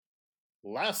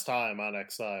Last time on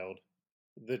Exiled,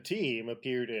 the team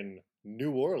appeared in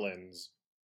New Orleans,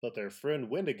 but their friend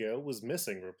Wendigo was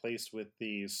missing, replaced with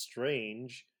the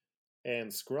strange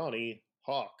and scrawny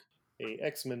Hawk, a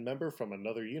X-Men member from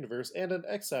another universe and an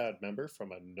exiled member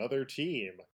from another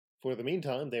team. For the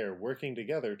meantime, they are working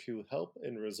together to help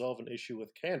and resolve an issue with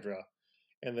Kandra,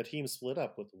 and the team split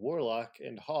up with Warlock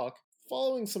and Hawk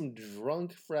following some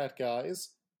drunk frat guys,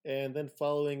 and then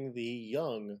following the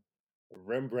young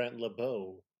Rembrandt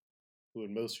LeBeau, who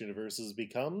in most universes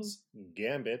becomes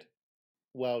Gambit,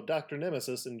 while Dr.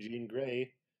 Nemesis and Jean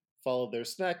Grey followed their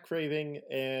snack craving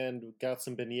and got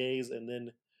some beignets and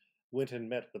then went and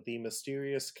met with the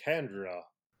mysterious Kandra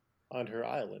on her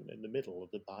island in the middle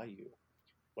of the bayou.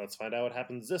 Let's find out what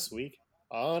happens this week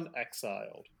on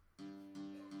Exiled.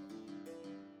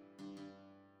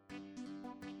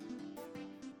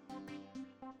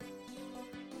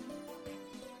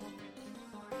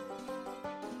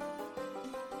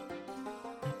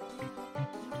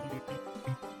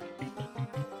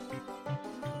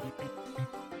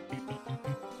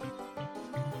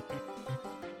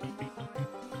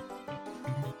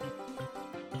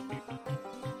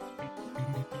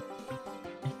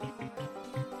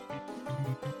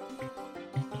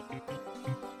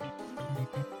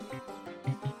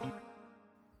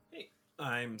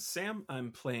 I'm Sam.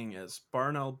 I'm playing as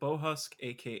Barnell Bohusk,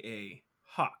 aka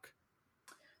Hawk.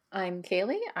 I'm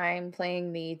Kaylee. I'm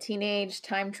playing the teenage,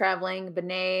 time-traveling,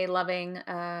 beignet-loving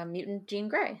mutant Jean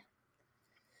Grey.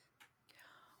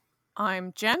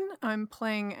 I'm Jen. I'm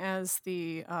playing as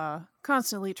the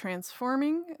constantly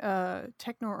transforming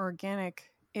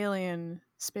techno-organic alien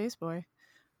space boy,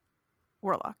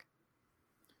 Warlock.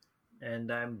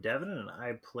 And I'm Devin, and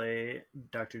I play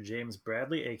Dr. James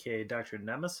Bradley, aka Dr.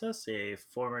 Nemesis, a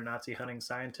former Nazi hunting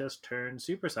scientist turned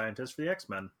super scientist for the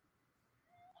X-Men.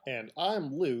 And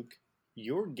I'm Luke,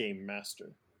 your game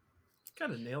master.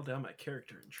 Gotta nail down my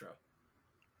character intro.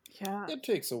 Yeah. It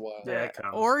takes a while. Yeah, it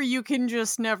comes. Or you can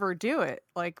just never do it,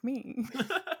 like me.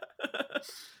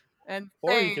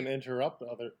 Or you can interrupt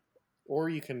other, or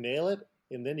you can nail it,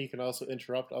 and then you can also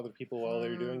interrupt other people while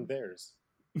they're doing theirs.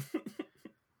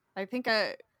 I think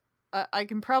I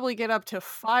can probably get up to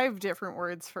 5 different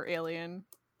words for alien,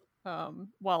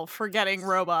 while forgetting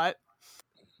robot.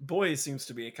 Boy seems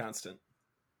to be a constant.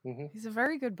 Mm-hmm. He's a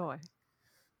very good boy.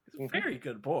 He's a very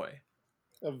good boy.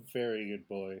 A very good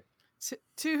boy.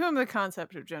 To whom the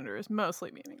concept of gender is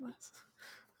mostly meaningless.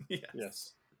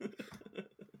 Yes.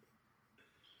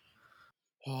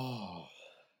 Oh,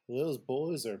 those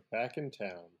boys are back in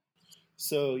town.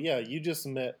 So, yeah, you just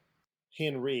met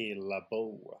Henry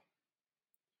LeBeau.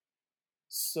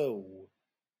 So,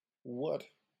 what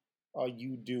are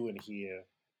you doing here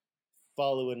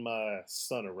following my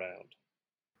son around?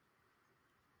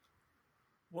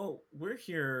 Well, we're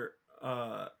here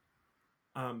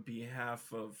on behalf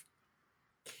of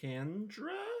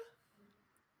Kandra?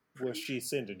 What's she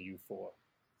sending you for,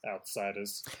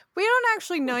 outsiders? We don't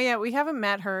actually know yet. We haven't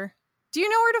met her. Do you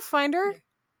know where to find her?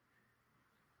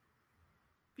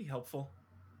 Be helpful.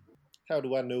 How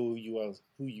do I know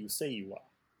who you say you are?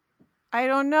 I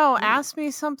don't know. Ask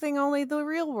me something only the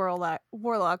real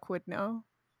Warlock would know.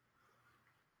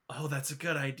 Oh, that's a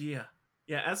good idea.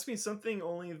 Yeah, ask me something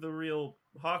only the real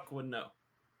Hawk would know.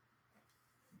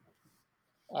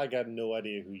 I got no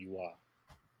idea who you are.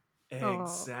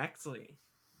 Exactly.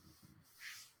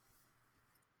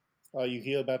 Are you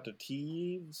here about the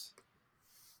thieves?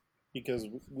 Because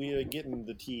we are getting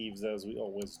the thieves as we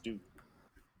always do.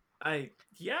 I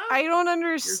don't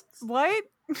understand. What?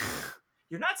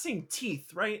 You're not saying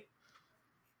teeth, right?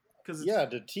 Because yeah,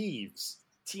 the thieves.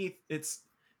 Teeth.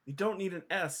 You don't need an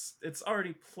S. It's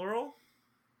already plural.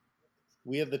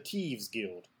 We have the Thieves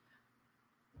Guild.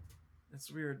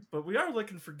 That's weird, but we are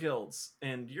looking for guilds,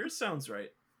 and yours sounds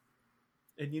right.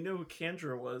 And you know who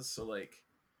Kandra was, so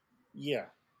yeah,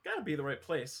 gotta be the right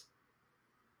place.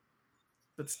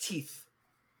 But it's teeth.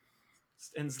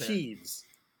 It ends there. Thieves.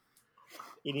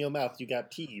 In your mouth, you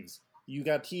got thieves. You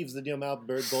got thieves in your mouth,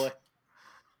 bird boy.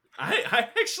 I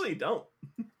actually don't.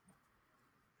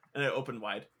 And I open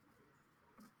wide.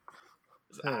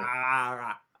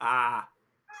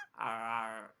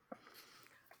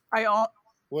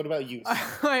 What about you?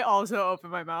 I also open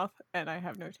my mouth, and I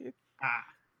have no teeth.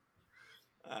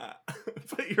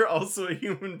 But you're also a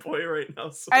human boy right now,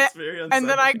 so it's very unsettling. And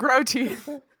then I grow teeth.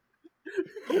 And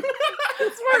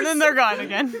then they're gone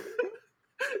again.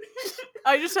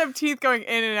 I just have teeth going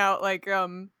in and out, like,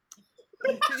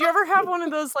 did you ever have one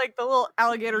of those, like, the little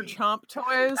alligator chomp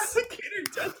toys? Alligator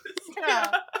dentist.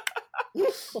 Yeah.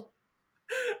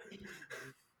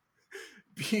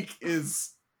 Beak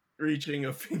is reaching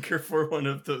a finger for one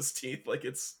of those teeth like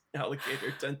it's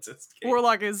alligator dentist cake.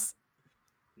 Warlock is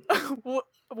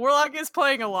Warlock is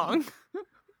playing along.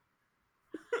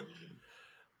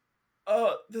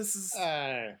 Oh, this is.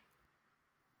 Ah,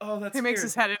 Oh, that's. He makes weird.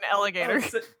 his head an Oh, alligator.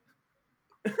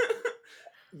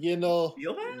 you know,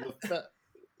 Feel that?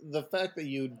 the fact that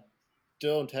you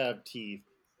don't have teeth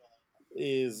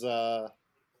is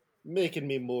making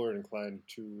me more inclined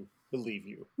to believe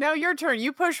you. Now your turn.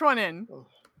 You push one in.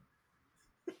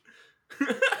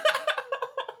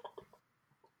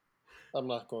 I'm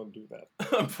not going to do that.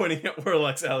 I'm pointing at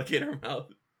Warlock's alligator mouth.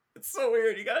 It's so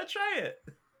weird. You gotta try it.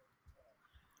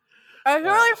 It's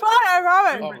really fun. I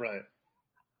promise. All right.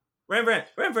 Rembrandt,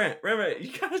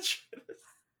 you gotta try this.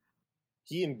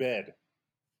 He in bed,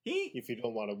 He? if you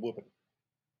don't want to whoop him.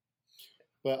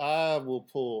 But I will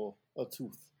pull a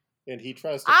tooth. And he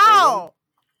tries to pull Ow!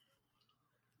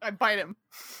 I bite him.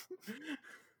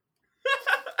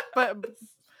 But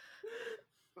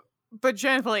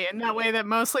gently, in that way that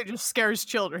mostly just scares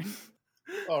children.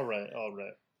 All right.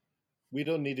 We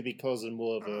don't need to be causing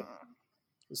more of a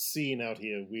scene out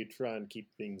here. We try and keep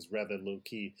things rather low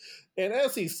key. And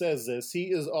as he says this,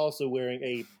 he is also wearing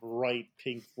a bright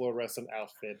pink fluorescent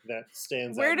outfit that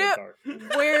stands out in the dark.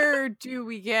 Where do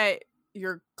we get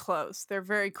your clothes? They're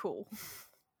very cool.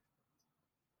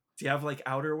 Do you have like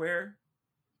outerwear?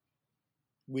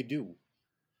 We do.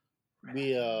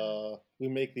 We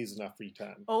make these in our free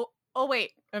time. Oh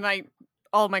wait, and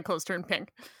all my clothes turn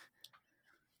pink.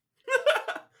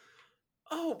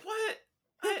 Oh, what?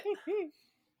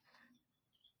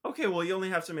 Okay, well, you only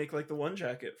have to make like the one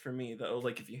jacket for me though.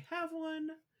 Like if you have one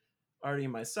already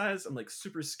in my size, I'm like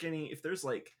super skinny. If there's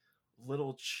like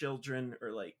little children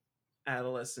or like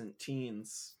adolescent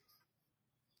teens,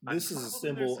 This is a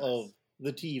symbol of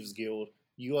the Thieves Guild.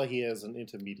 You are here as an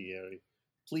intermediary.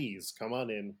 Please come on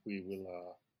in. We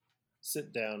will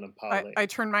sit down and parley. I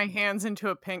turn my hands into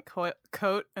a pink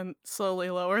coat and slowly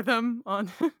lower them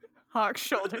on Hawk's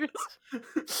shoulders.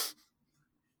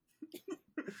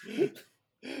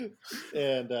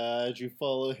 And as you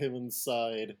follow him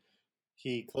inside,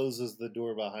 he closes the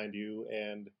door behind you,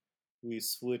 and we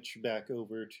switch back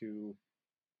over to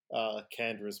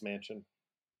Kandra's mansion.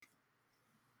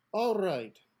 All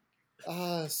right.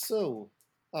 So,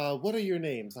 what are your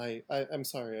names? I'm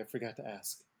sorry, I forgot to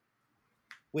ask.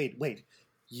 Wait.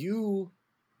 You...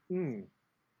 could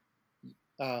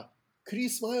you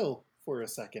smile for a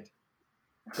second?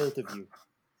 Both of you.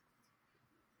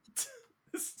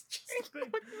 This is just a thing.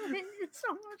 Thank you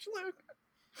so much, Luke.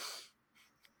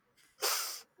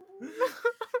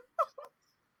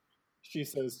 She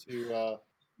says to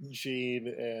Jean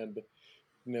and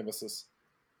Nemesis.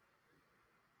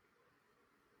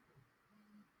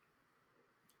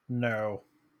 No.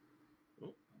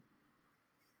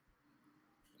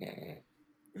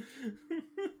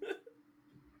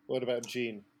 What about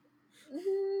Jean?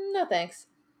 No thanks.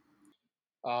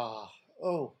 Oh,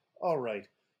 all right.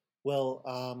 Well,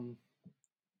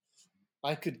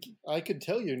 I could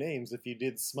tell your names if you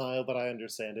did smile, but I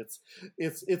understand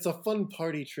it's a fun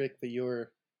party trick that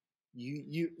you're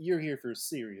here for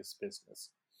serious business.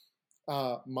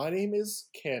 My name is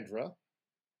Kandra,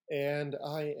 and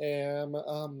I am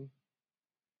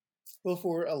well,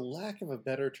 for a lack of a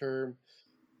better term,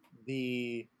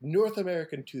 the North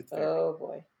American Tooth Fairy. Oh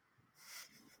boy.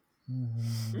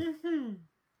 Mhm.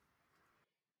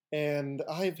 And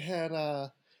I've had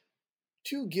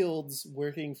 2 guilds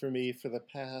working for me for the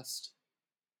past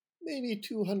maybe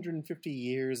 250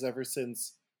 years, ever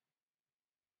since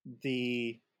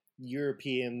the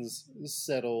Europeans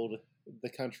settled the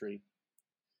country.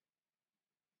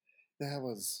 That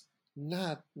was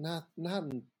not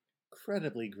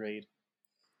incredibly great.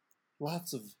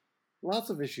 Lots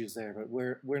of issues there, but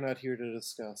we're not here to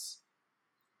discuss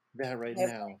that right I have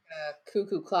now.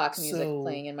 Cuckoo clock music So-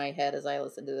 playing in my head as I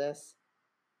listen to this.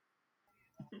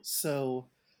 So,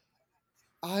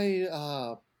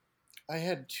 I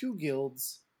had 2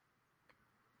 guilds,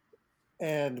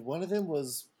 and one of them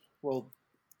was, well,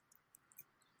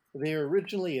 they were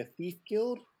originally a thief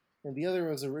guild, and the other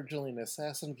was originally an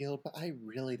assassin guild. But I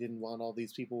really didn't want all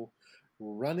these people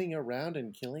running around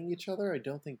and killing each other. I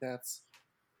don't think that's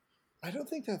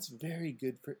very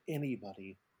good for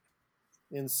anybody.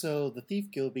 And so the thief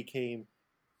guild became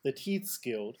the Teeths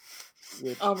Guild,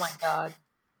 which, Oh my god.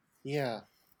 yeah,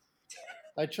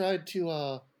 I tried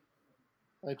to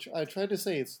I tried to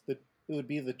say it would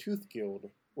be the Tooth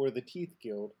Guild or the Teeth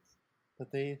Guild,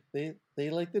 but they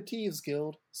like the Thieves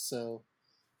Guild. So,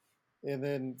 and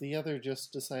then the other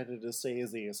just decided to stay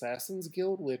as the Assassins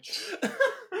Guild, which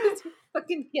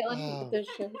Fucking killing me Oh. with this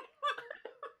shit.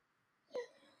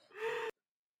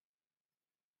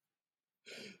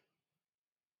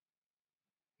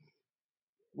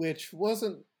 which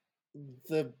wasn't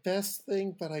the best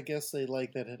thing, but I guess they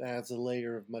like that it adds a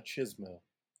layer of machismo.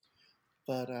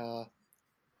 But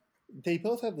they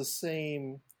both have the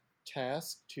same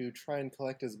task to try and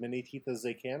collect as many teeth as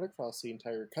they can across the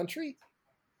entire country,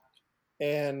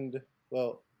 and,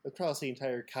 well, across the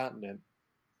entire continent.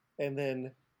 And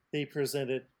then they present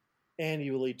it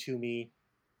annually to me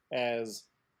as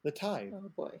the tithe, Oh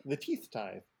boy, the teeth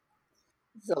tithe.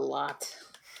 it's a lot.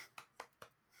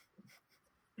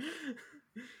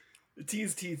 The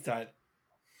tease teeth tied.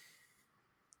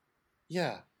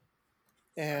 Yeah.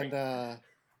 And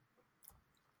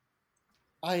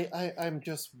I'm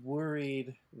just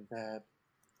worried that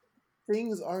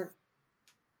things aren't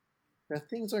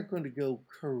going to go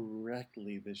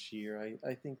correctly this year.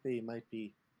 I think they might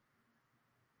be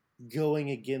going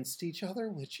against each other,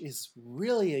 which is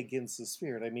really against the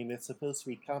spirit. I mean, it's supposed to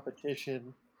be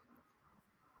competition,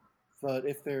 but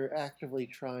if they're actively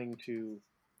trying to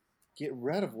get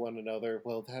rid of one another,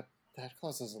 well, that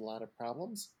causes a lot of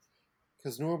problems.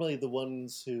 Because normally the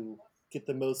ones who get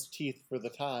the most teeth for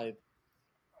the tithe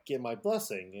get my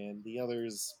blessing, and the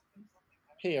others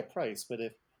pay a price. But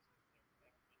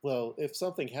if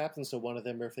something happens to one of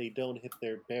them, or if they don't hit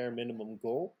their bare minimum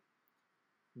goal,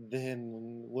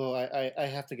 then, well, I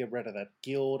have to get rid of that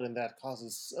guild, and that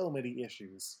causes so many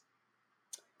issues.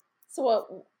 So what?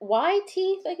 Why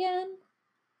teeth again?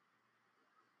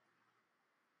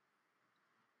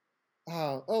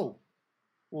 Oh,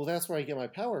 well, that's where I get my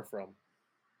power from.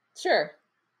 Sure.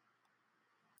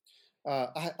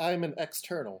 I'm an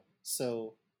external,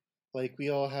 so, like, we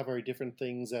all have our different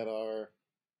things that are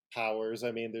powers.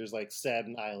 I mean, there's, like,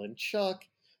 Staten Island Chuck,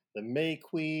 the May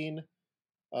Queen,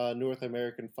 North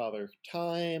American Father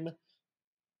Time,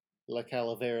 La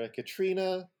Calavera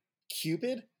Katrina,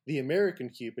 Cupid, the American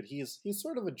Cupid. He's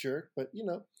sort of a jerk, but, you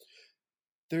know.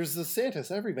 There's the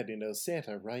Santas. Everybody knows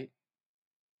Santa, right?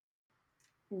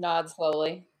 Nod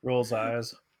slowly. Rolls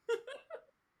eyes.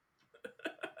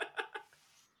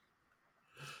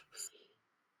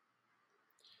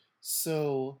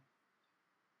 So,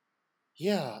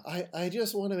 yeah, I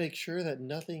just want to make sure that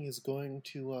nothing is going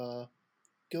to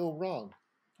go wrong.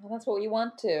 Well, that's what you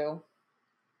want to.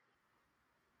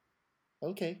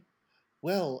 Okay.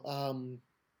 Well,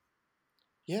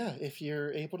 yeah, if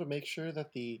you're able to make sure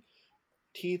that the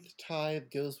teeth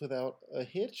tithe goes without a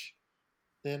hitch,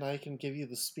 then I can give you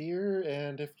the spear,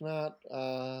 and if not,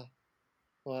 well,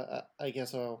 I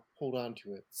guess I'll hold on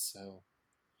to it. So,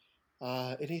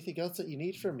 anything else that you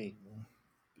need from me?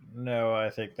 No, I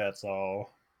think that's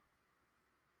all.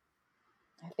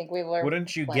 I think we've learned.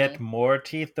 Wouldn't you plenty. get more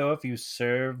teeth, though, if you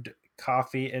served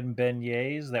coffee and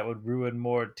beignets? That would ruin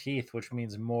more teeth, which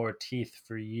means more teeth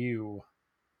for you.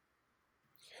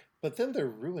 But then they're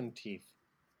ruined teeth.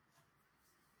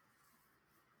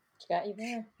 Got you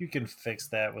there. You can fix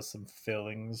that with some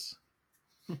fillings.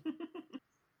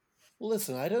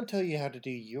 Listen, I don't tell you how to do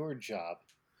your job,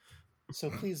 so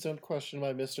please don't question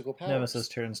my mystical powers. Nemesis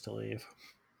turns to leave.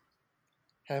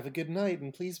 Have a good night,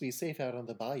 and please be safe out on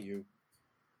the bayou.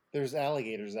 There's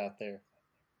alligators out there.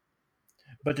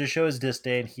 But to show his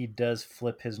disdain, he does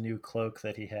flip his new cloak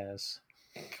that he has.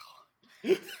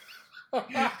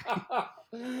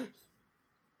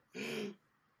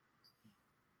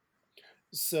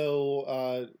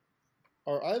 So,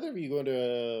 are either of you going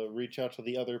to reach out to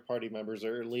the other party members,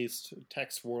 or at least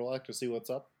text Warlock to see what's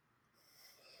up?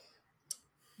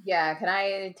 Yeah, can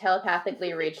I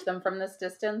telepathically reach them from this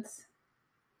distance?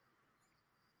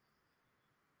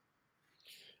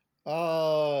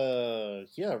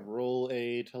 Yeah, roll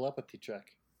a telepathy check.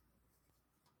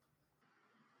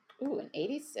 Ooh, an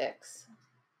 86.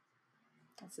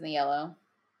 That's in the yellow.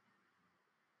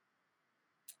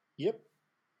 Yep.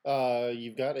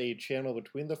 You've got a channel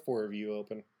between the four of you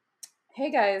open. Hey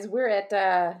guys, we're at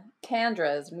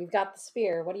Candra's and we've got the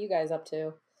spear. What are you guys up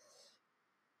to?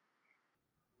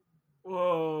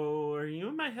 Whoa, are you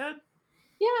in my head?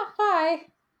 Yeah, hi.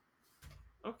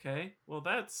 Okay, well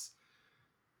that's...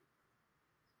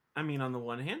 I mean, on the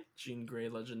one hand, Jean Grey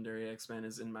Legendary X-Men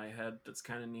is in my head. That's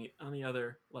kind of neat. On the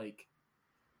other, like,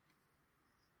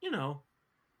 you know,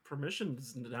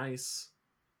 permission's nice.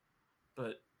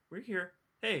 But we're here.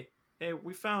 Hey,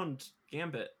 we found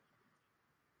Gambit.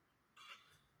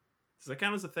 Does that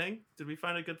count as a thing? Did we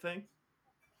find a good thing?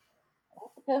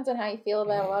 Well, depends on how you feel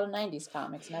about a lot of 90s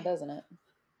comics, now doesn't it?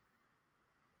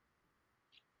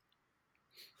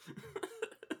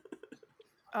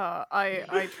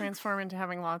 I transform into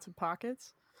having lots of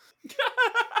pockets.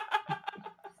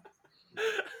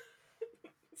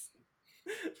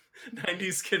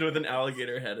 90s kid with an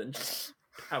alligator head and just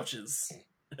pouches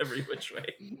every which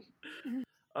way.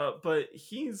 But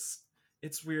he's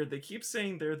It's weird. They keep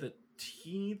saying they're the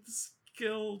Teeths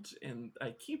Guild, and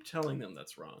I keep telling them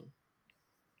that's wrong.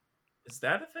 Is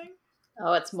that a thing?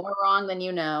 Oh, it's more wrong than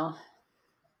you know.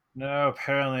 No,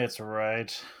 apparently it's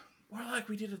right. Warlock,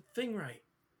 we did a thing right.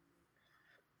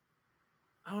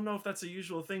 I don't know if that's a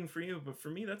usual thing for you, but for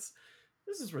me, this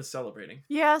is worth celebrating.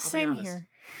 Yeah, be same honest. here.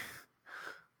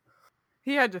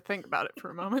 He had to think about it for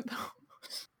a moment, though.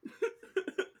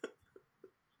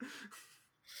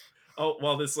 Oh,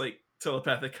 while this like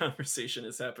telepathic conversation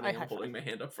is happening, I I'm holding my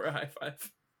hand up for a high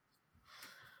five.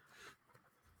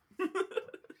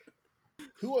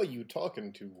 Who are you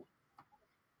talking to?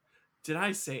 Did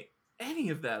I say any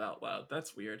of that out loud?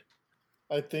 That's weird.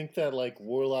 I think that like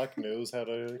Warlock knows how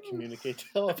to communicate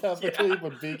telepathically, Yeah.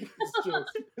 but Vegan is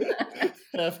just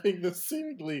having this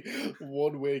seemingly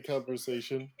one-way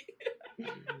conversation.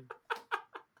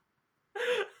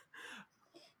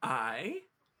 I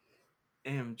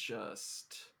am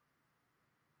just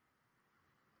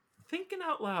thinking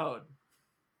out loud.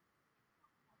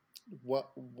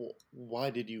 Why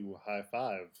did you high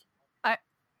five?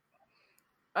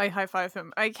 I high five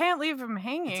him. I can't leave him It's a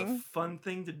hanging. fun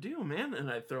thing to do, man. And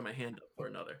I throw my hand up for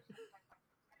another.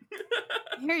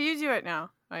 Here, you do it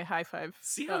now. I high five.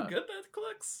 See how good that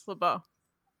clicks? LeBeau.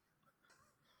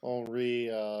 Henri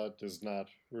does not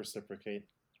reciprocate.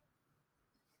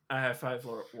 I high five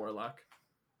Warlock.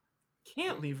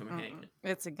 Can't leave him hanging.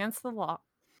 It's against the law.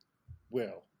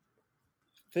 Well,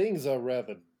 things are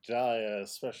rather dire,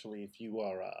 especially if you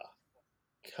are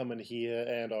coming here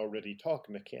and already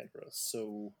talking to Canberra.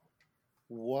 So,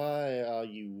 why are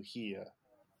you here?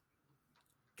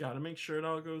 Gotta make sure it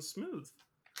all goes smooth.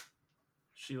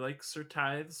 She likes her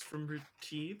tithes from her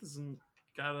teeths and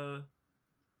gotta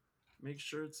make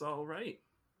sure it's all right.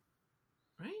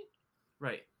 Right?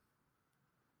 Right.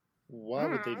 Why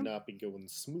would they not be going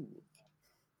smooth?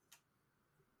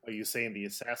 Are you saying the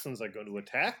assassins are going to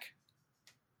attack?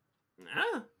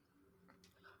 Nah,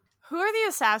 Who are the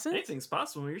assassins? anything's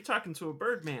possible when you're talking to a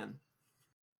bird man.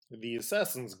 The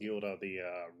Assassins Guild are the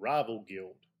rival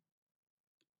guild.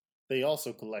 They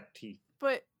also collect teeth.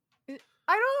 But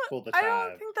I For the don't. I don't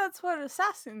tithe. think that's what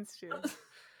assassins do.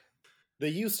 They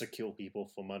used to kill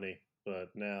people for money, but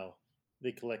now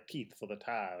they collect teeth for the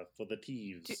tithe, for the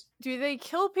thieves. Do they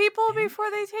kill people Yeah. before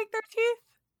they take their teeth?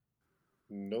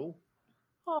 No,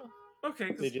 Oh,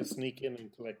 Okay, they just sneak in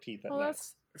and collect teeth at well, night.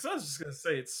 because I was just gonna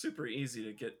say it's super easy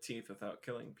to get teeth without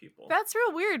killing people. that's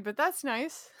real weird, but that's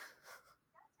nice.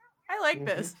 I like Mhm.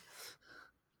 this.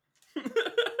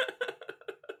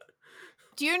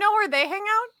 Do you know where they hang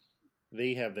out?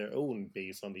 They have their own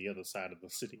base on the other side of the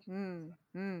city.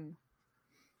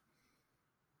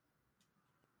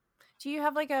 Do you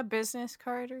have like a business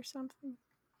card or something?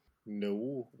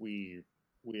 No, we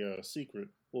are a secret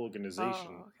organization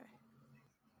Oh, okay.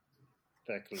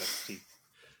 that collects teeth.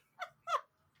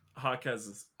 Hawk has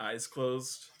his eyes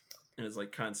closed and is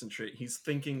like concentrate. He's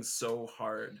thinking so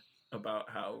hard about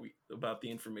about the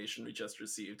information we just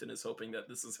received and is hoping that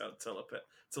this is how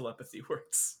telepathy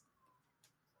works.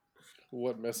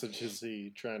 What message is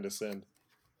he trying to send?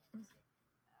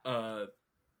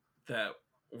 That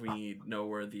we know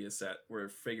where we're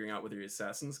figuring out where the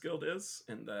Assassin's Guild is,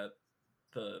 and that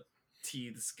the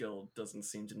Teeths Guild doesn't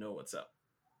seem to know what's up.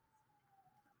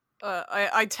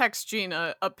 I text Gene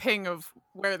a ping of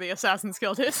where the Assassin's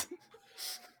Guild is.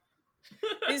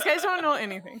 These guys don't know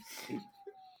anything.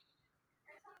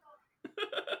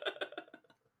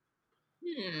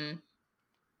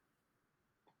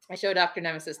 I show Dr.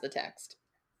 Nemesis the text.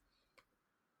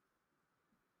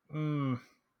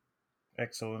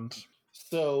 Excellent.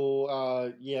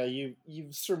 So, yeah,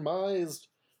 you've surmised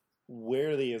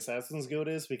where the Assassin's Guild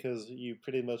is because you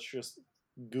pretty much just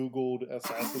Googled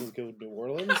Assassin's Guild New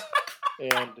Orleans,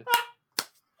 and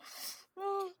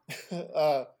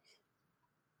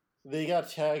they got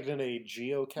tagged in a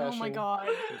geocaching Oh my god!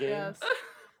 game. Yes.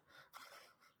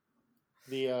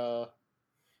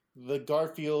 The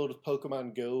Garfield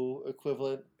Pokemon Go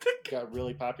equivalent got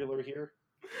really popular here.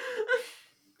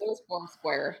 It was Form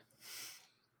Square.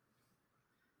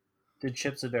 Did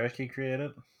Chip Zdarsky create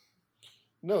it?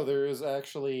 No, there is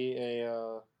actually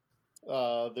a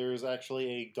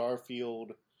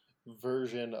Garfield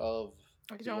version of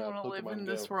I don't want to live in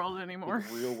this world anymore.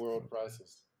 with real world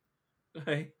prizes.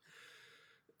 I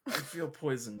feel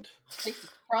poisoned. Like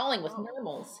crawling with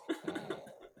normals.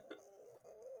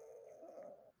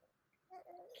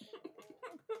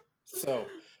 So,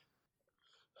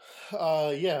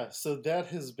 yeah, so that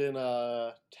has been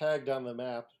tagged on the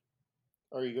map.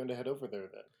 Are you going to head over there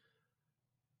then?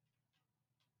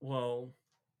 Well,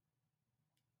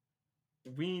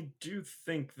 we do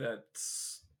think that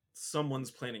someone's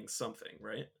planning something,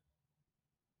 right?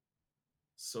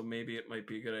 So maybe it might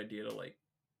be a good idea to like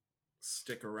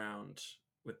stick around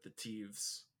with the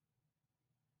thieves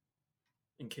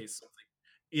in case something,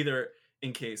 either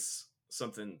in case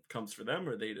something comes for them,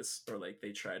 or they just, or like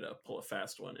they try to pull a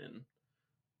fast one and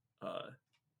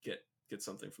get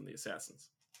something from the assassins.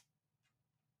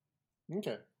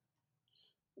 Okay.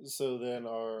 So then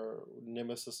are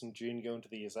Nemesis and Jean going to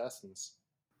the assassins?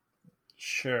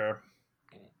 Sure.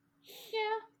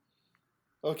 Yeah.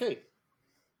 Okay.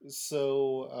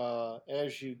 So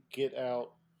as you get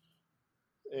out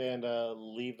and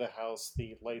leave the house,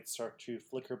 the lights start to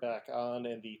flicker back on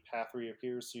and the path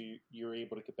reappears, so you're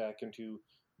able to get back into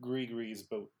Grigri's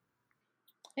boat.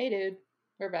 Hey, dude.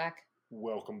 We're back.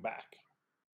 Welcome back.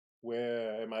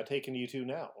 Where am I taking you to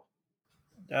now?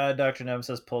 Dr.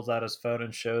 Nemesis pulls out his phone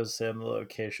and shows him the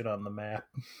location on the map.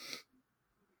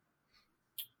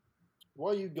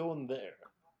 Why are you going there?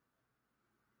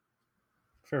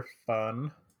 For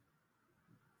fun.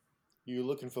 You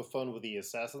looking for fun with the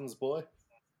assassins, boy?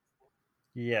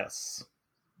 Yes.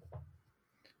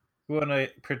 We want to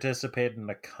participate in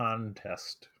a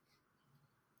contest.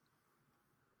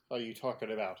 Are you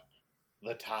talking about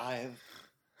the tithe?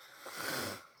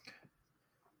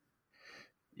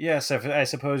 Yes, I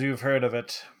suppose you've heard of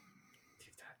it.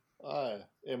 I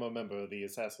am a member of the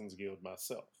Assassin's Guild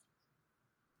myself.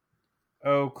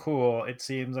 Oh, cool. It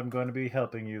seems I'm going to be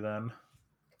helping you then.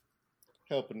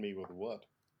 Helping me with what?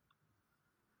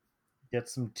 Get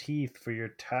some teeth for your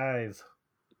tithe.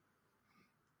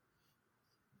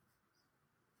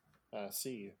 I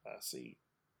see.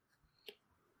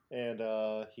 And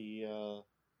he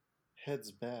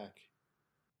heads back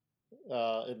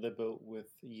in the boat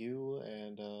with you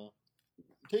and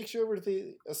takes you over to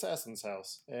the assassin's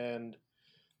house. And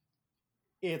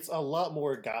it's a lot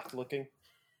more goth looking.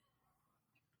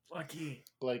 Lucky.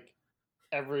 Like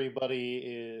everybody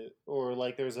is, or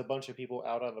like there's a bunch of people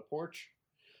out on the porch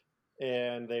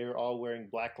and they're all wearing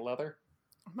black leather.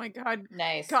 Oh my god.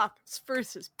 Nice. Goths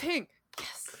versus pink.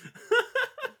 Yes.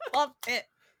 Love it.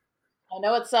 I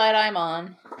know what side I'm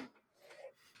on.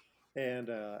 And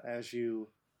as you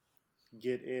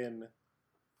get in,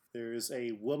 there's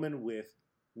a woman with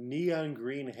neon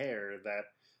green hair that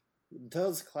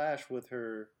does clash with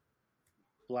her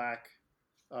black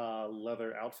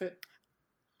leather outfit.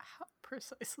 How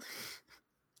precisely?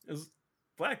 Is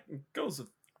black goes with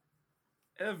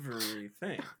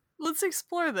everything. Let's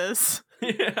explore this.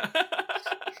 Yeah.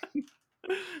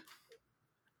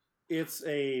 It's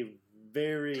a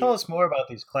very... Tell us more about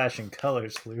these clashing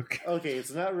colors, Luke. Okay,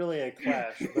 it's not really a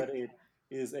clash, but it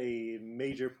is a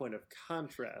major point of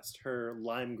contrast. Her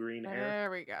lime green hair.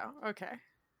 There we go. Okay.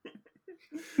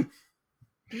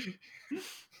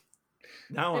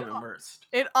 Now I'm immersed.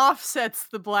 It offsets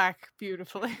the black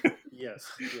beautifully. Yes.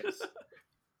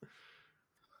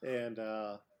 And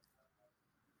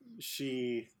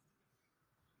she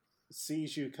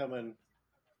sees you coming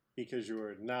because you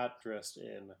are not dressed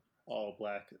in all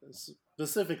black,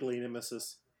 specifically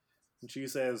Nemesis. And she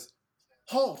says,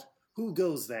 "Halt! Who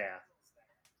goes there?"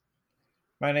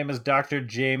 My name is Dr.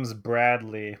 James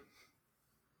Bradley.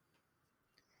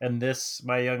 And this,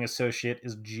 my young associate,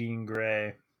 is Jean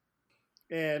Grey.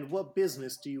 And what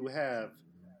business do you have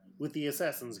with the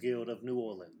Assassin's Guild of New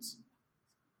Orleans?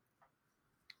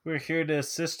 We're here to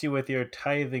assist you with your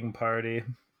tithing party.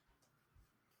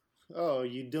 Oh,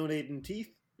 you donating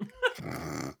teeth?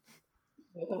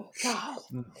 Oh, God.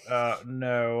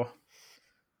 No.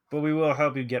 But we will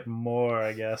help you get more,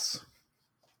 I guess.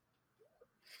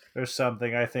 Or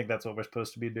something. I think that's what we're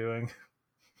supposed to be doing.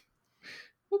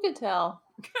 Who could tell?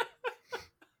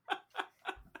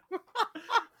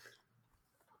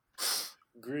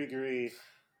 Grigri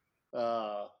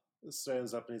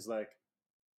stands up and he's like,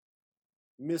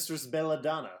 "Mistress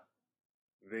Belladonna,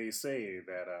 they say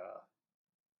that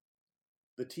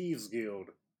the Thieves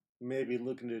Guild may be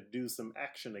looking to do some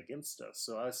action against us,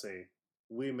 so I say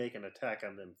we make an attack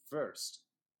on them first.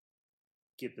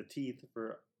 Get the teeth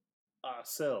for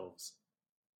ourselves.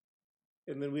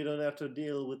 And then we don't have to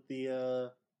deal with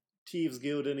the Thieves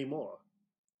Guild anymore.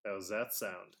 How's that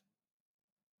sound?"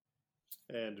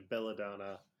 And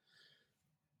Belladonna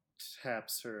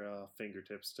taps her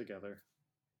fingertips together.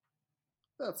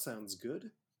 "That sounds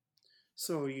good.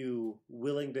 So are you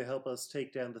willing to help us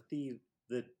take down the Thieves,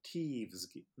 the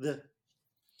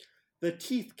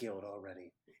Teeth Guild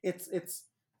already? It's it's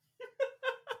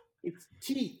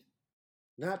teeth,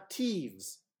 not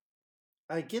thieves.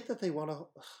 I get that they want to.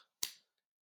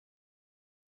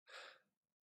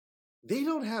 They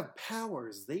don't have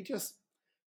powers. They just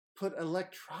put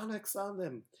electronics on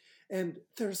them, and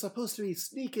they're supposed to be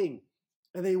sneaking.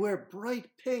 And they wear bright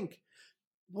pink.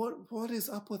 What is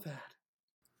up with that?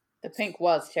 The pink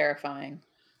was terrifying.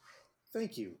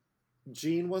 Thank you.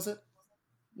 Jean, was it?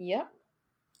 Yep.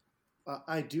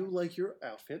 I do like your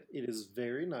outfit. It is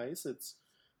very nice. It's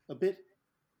a bit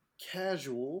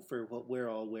casual for what we're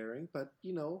all wearing, but,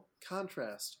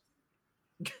 contrast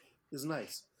is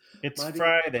nice. It's My dear-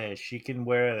 Friday. She can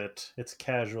wear it. It's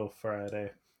casual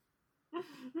Friday.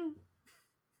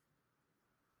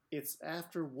 It's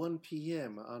after 1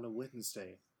 p.m. on a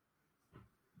Wednesday.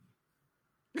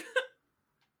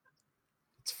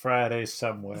 It's Friday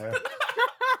somewhere.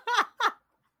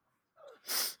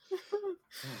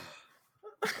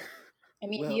 I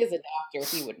mean, Well- he is a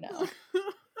doctor. He would know.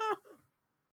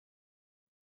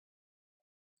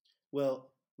 Well,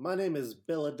 my name is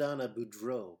Belladonna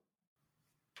Boudreaux,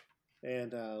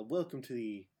 and welcome to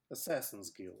the Assassin's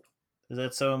Guild. Is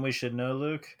that someone we should know,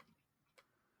 Luke?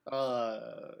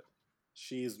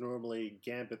 She's normally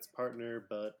Gambit's partner,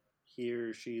 but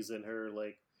here she's in her,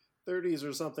 30s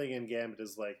or something, and Gambit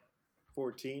is,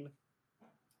 14.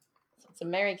 It's a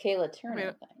Mary Kayla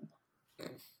Turner Wait.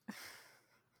 thing.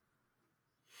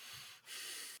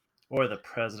 Or the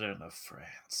president of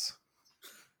France?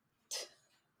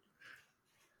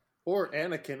 Or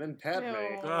Anakin and Padme.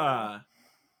 Ew. Ah,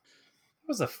 It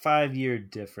was a 5-year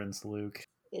difference, Luke.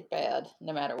 It's bad,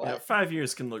 no matter what. yeah, 5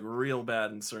 years can look real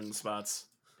bad in certain spots.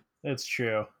 It's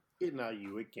true. Not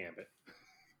you, at Gambit.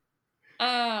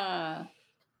 Ah.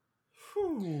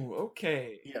 Whew,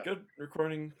 okay. Yeah. Good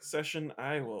recording session.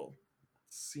 I will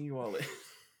see you all later.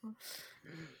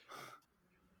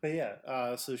 But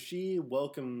yeah, so she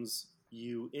welcomes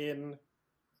you in,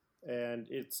 and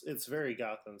it's very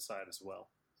goth inside as well.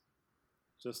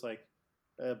 Just like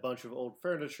a bunch of old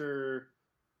furniture,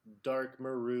 dark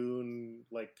maroon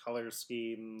color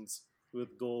schemes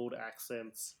with gold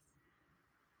accents.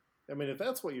 I mean, if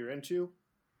that's what you're into,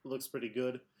 it looks pretty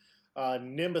good.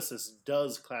 Nemesis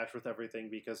does clash with everything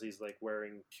because he's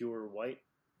wearing pure white.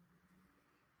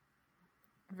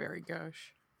 Very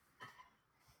gauche.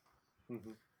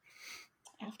 Mm-hmm.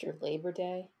 After Labor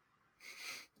Day.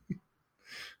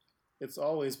 It's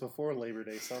always before Labor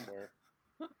Day somewhere.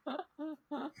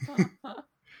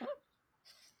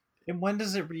 And when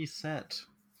does it reset?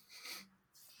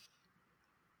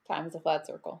 Time is a flat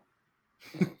circle.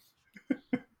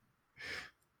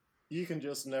 You can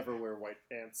just never wear white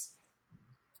pants.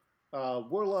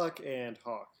 Warlock and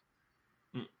Hawk.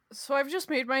 So I've just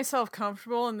made myself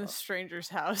comfortable in this stranger's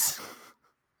house.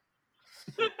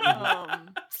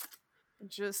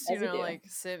 Just As you do.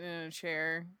 sitting in a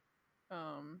chair,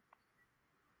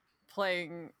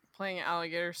 playing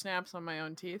alligator snaps on my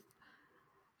own teeth.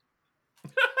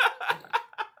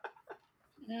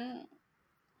 Mm.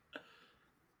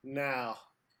 Now,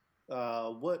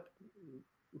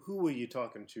 who were you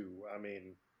talking to? I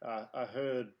mean, I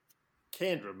heard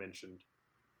Kendra mentioned.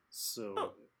 So,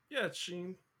 Oh. Yeah,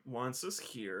 she wants us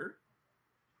here.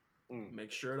 Mm.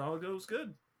 Make sure it all goes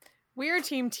good. We are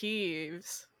Team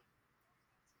Teeves.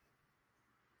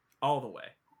 All the way.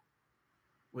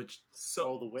 Which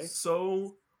All the way?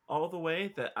 So all the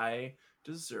way that I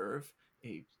deserve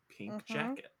a pink Mhm.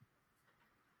 jacket.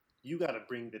 You gotta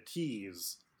bring the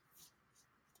teas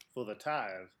for the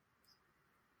tithe.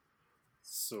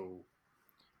 So,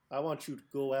 I want you to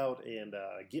go out and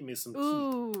get me some tea.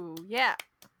 Ooh, yeah.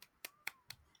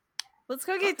 Let's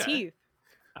go get Okay. teeth.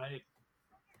 I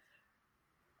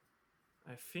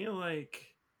feel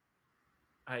like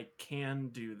I can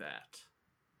do that.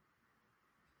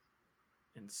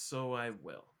 And so I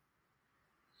will.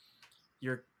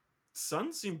 Your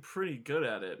son seemed pretty good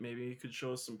at it. Maybe you could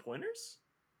show us some pointers?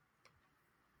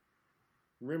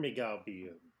 Remy gotta be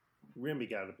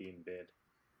in bed.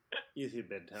 It's his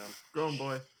bedtime. Grown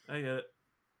boy. I get it.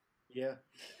 Yeah.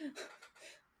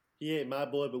 He ain't my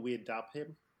boy, but we adopt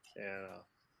him, and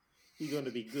he's going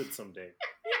to be good someday.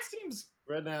 It seems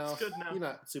Right now, It's good now. he's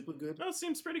not super good. no, it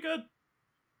seems pretty good.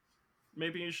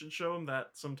 Maybe you should show him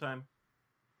that sometime.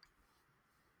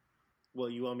 Well,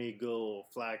 you want me to go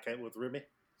fly a kite with Remy?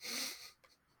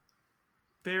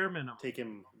 Bare minimum. Take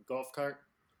him golf cart?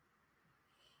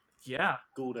 Yeah.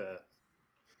 Go to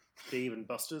Dave and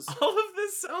Buster's? All of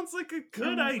this sounds like a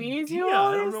good We need to idea. do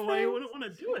all I don't these know why you things. wouldn't want to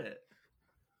do it.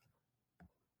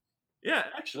 Yeah,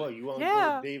 actually. Well, you want to Yeah.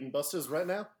 go to Dave and Buster's right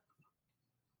now?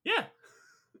 Yeah.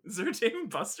 Is there a Dave and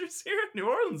Buster's here in New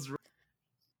Orleans?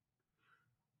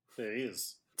 There he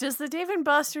is. Does the Dave and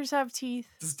Buster's have teeth?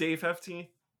 Does Dave have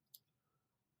tea?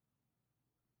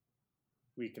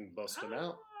 We can bust him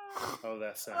out. How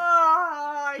that sound?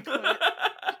 Ah, I quit.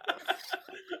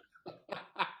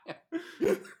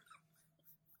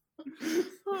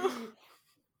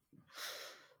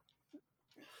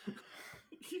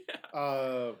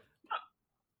 Yeah,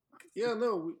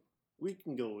 no, we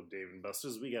can go with Dave and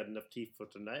Buster's. We got enough teeth for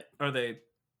tonight. Are they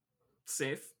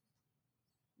safe?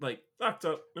 Like locked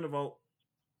up in a vault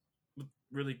with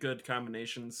really good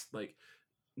combinations, like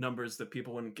numbers that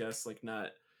people wouldn't guess, like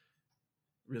not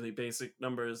really basic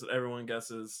numbers that everyone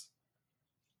guesses.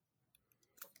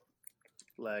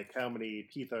 Like how many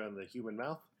teeth are in the human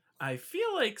mouth? I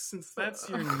feel like since that's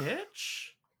your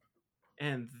niche,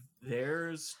 and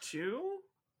theirs too,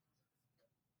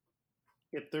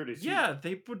 Get 32. yeah,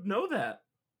 they would know that.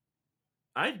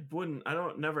 I wouldn't. I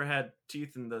don't. Never had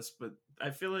teeth in this, but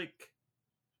I feel like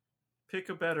pick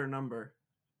a better number.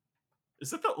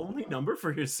 Is that the only number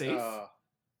for your safe?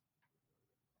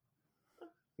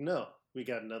 No, we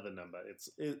got another number. It's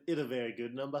a very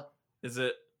good number. Is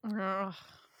it? Ugh.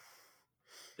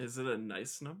 Is it a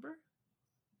nice number?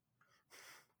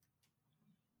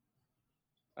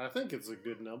 I think it's a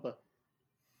good number.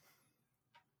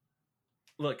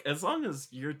 Look, as long as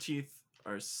your teeth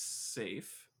are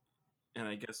safe, and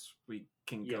I guess we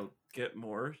can go get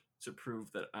more to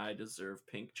prove that I deserve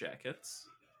pink jackets.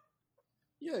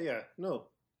 Yeah. No,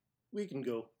 we can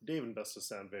go. Dave and Buster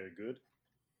sound very good.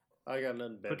 I got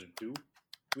nothing better to do.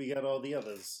 We got all the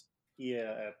others here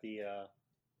at the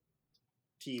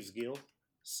Thieves Guild.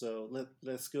 So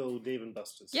let's go Dave and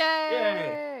Buster's.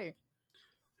 Yay!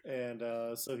 And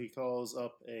so he calls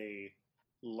up a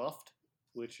Luft,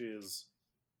 which is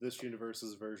this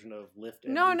universe's version of Lyft.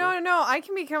 And No. Uber. I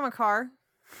can become a car.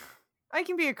 I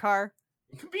can be a car.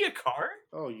 You can be a car?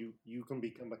 Oh, you can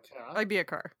become a car? I'd be a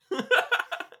car.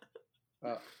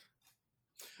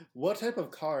 What type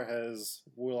of car has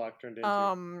Warlock turned into?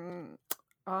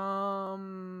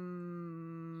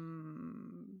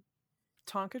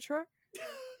 Tonka truck?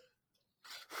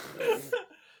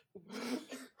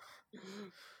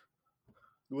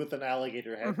 With an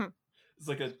alligator head. It's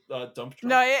like a dump truck.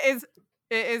 No,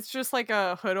 it's just like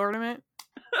a hood ornament.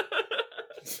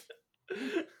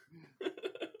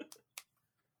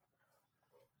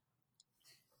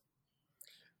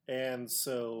 And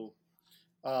so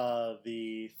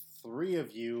the three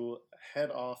of you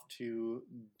head off to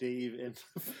Dave and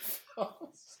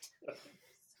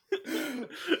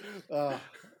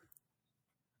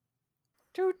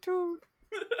Toot toot.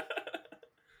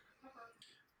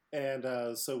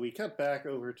 And so we cut back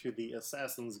over to the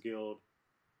Assassin's Guild,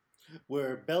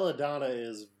 where Belladonna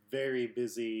is very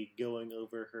busy going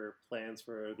over her plans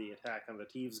for the attack on the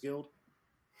Thieves Guild.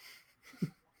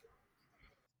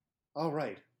 All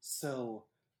right, so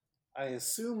I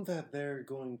assume that they're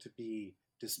going to be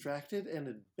distracted and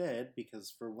in bed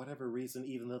because for whatever reason,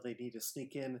 even though they need to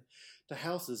sneak in to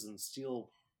houses and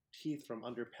steal teeth from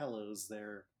under pillows,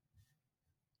 they're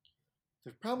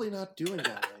probably not doing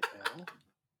that right now.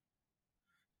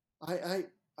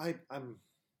 I'm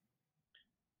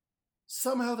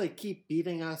somehow they keep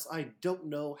beating us. I don't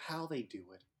know how they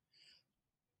do it.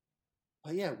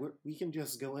 But yeah, we can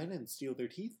just go in and steal their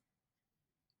teeth.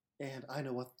 And I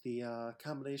know what the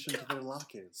combination to their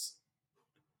lock is.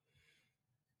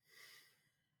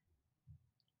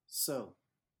 So,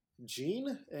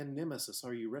 Jean and Nemesis,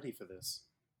 are you ready for this?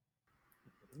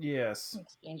 Yes.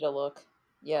 Exchange a look.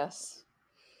 Yes.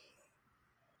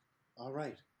 All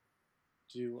right.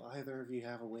 Do either of you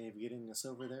have a way of getting us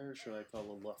over there, or should I call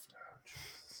a Luft?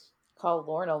 Call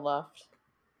Lorna Luft.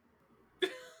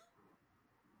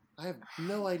 I have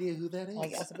no idea who that is.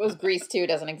 I suppose Grease 2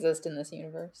 doesn't exist in this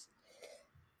universe.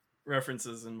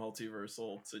 References in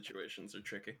multiversal situations are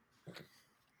tricky.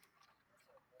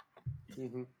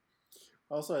 Mm-hmm.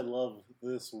 Also, I love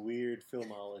this weird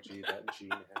filmology that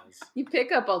Jean has. You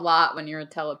pick up a lot when you're a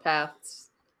telepath. It's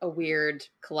a weird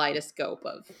kaleidoscope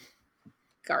of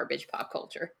garbage pop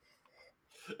culture.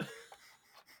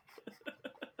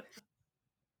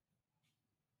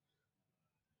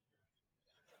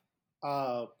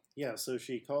 Yeah, so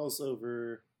she calls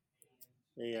over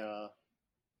a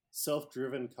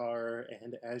self-driven car,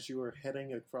 and as you are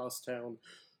heading across town,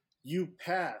 you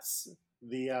pass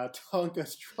the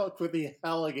Tonka truck with the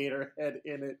alligator head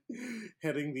in it,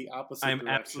 heading the opposite I'm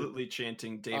direction. absolutely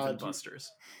chanting Dave and Buster's.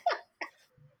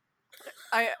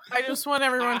 I just want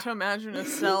everyone to imagine a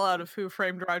cell out of Who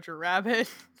Framed Roger Rabbit.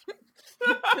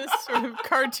 This sort of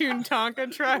cartoon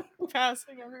Tonka truck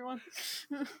passing everyone.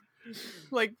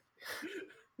 Like,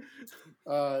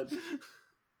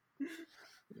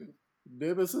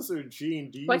 Nemesis or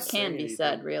Jean, do you What say can be anything?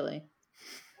 said, really?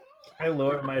 I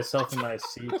lower myself in my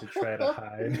seat to try to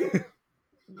hide.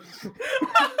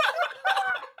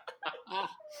 I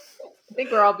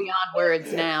think we're all beyond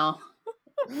words now.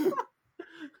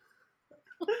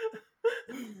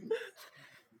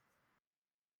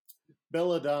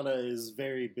 Belladonna is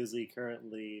very busy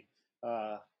currently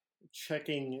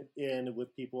checking in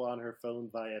with people on her phone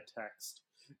via text,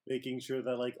 making sure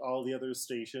that like all the other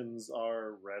stations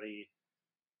are ready.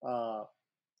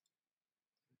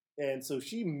 And so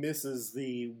she misses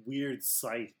the weird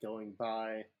sight going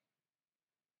by.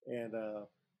 And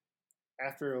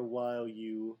after a while,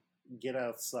 you get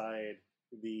outside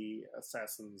the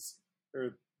assassins,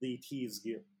 or the Thieves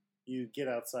Guild. You get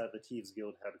outside the Thieves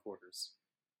Guild headquarters.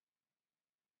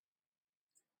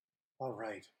 All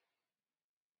right.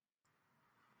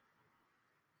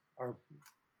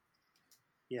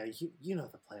 You know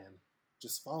the plan.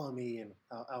 Just follow me, and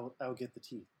I'll get the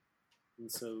teeth.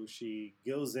 And so she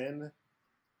goes in,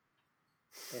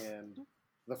 and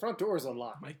the front door is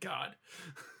unlocked. My God.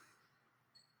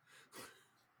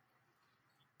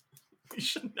 We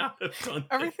should not have done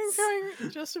Everything's this.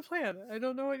 going just to plan. I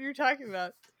don't know what you're talking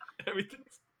about.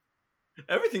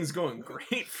 Everything's going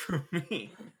great for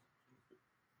me.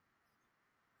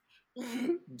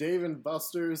 Dave and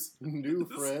Buster's new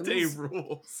This friends. day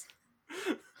rules.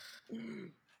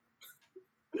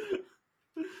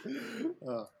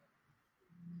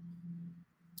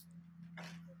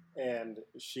 And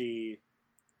she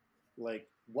like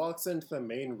walks into the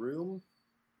main room,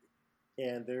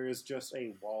 and there is just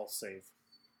a wall safe.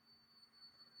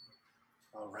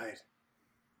 All right.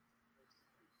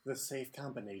 The safe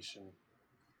combination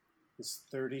is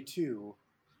 32.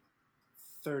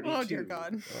 32. Oh dear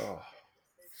God.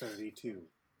 32.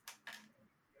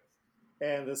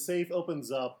 And the safe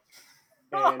opens up,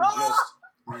 and just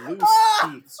loose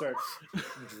teeth start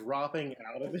dropping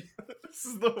out of it. This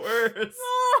is the worst.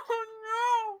 Oh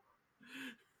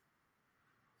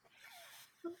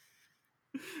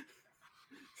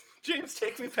James,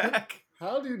 take me back.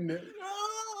 How do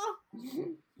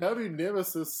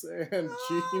Nemesis and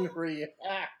Jean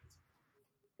react?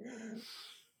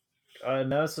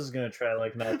 Nemesis is gonna try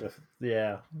like not to.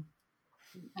 Yeah,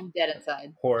 I'm dead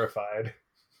inside. horrified.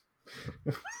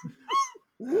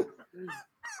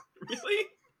 Really?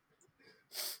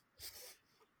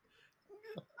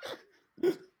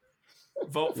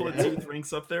 Vault full of teeth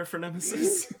ranks up there for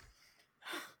Nemesis.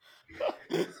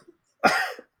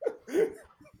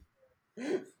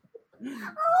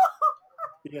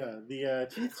 Yeah, the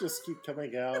teeth just keep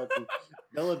coming out. And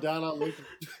Belladonna looking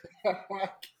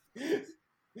back,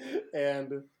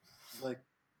 and like,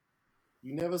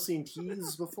 you never seen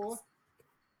teeth before?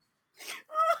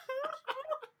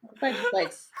 If I just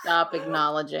like stop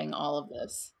acknowledging all of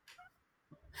this.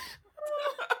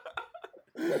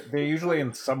 They're usually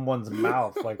in someone's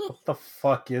mouth. Like, what the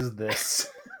fuck is this?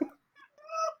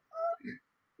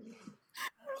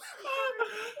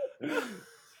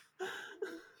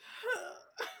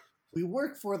 We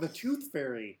work for the Tooth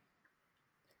Fairy.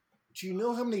 Do you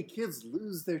know how many kids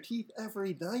lose their teeth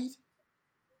every night?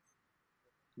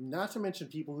 Not to mention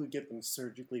people who get them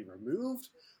surgically removed,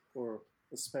 or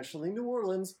especially New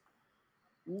Orleans,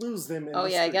 lose them in Oh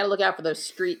the yeah, I street. gotta look out for those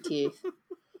street teeth.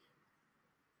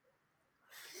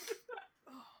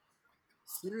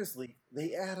 Seriously,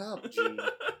 they add up, Gene.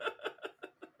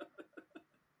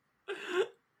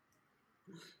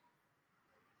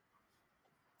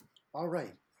 All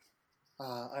right.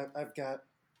 I've got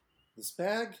this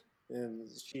bag, and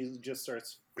she just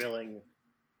starts filling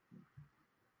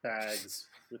bags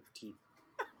with teeth.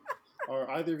 Are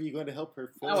either of you going to help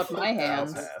her fill Not with my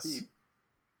bags hands. with teeth?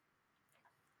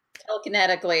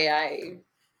 Telekinetically, I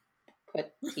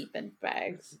put teeth in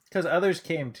bags. Because others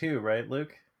came too, right,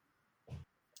 Luke?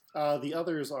 The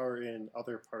others are in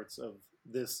other parts of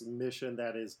this mission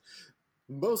that is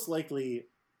most likely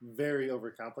very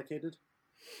overcomplicated.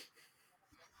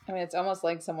 I mean, it's almost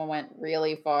like someone went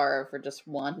really far for just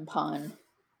one pun.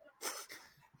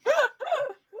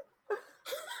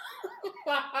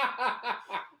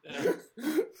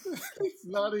 It's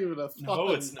not even a fun. No,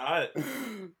 it's not.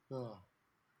 Oh.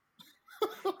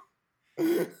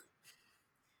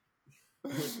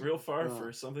 It's real far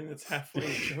for something that's halfway a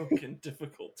joke and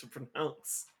difficult to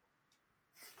pronounce.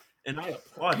 And I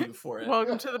applaud you for it.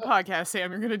 Welcome to the podcast,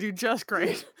 Sam. You're gonna do just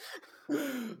great.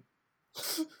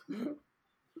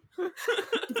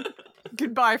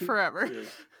 Goodbye forever.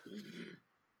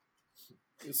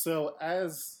 So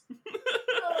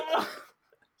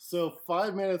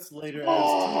 5 minutes later, as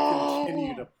teeth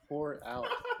continue to pour out.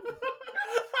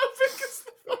 How big is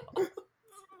the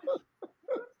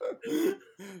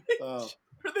Oh.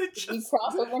 Are they just We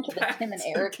cross over into the packed Tim and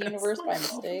Eric against universe the by wall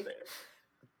mistake. there?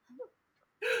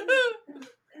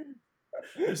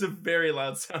 There's a very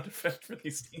loud sound effect for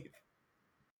these teeth.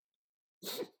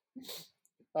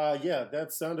 Yeah,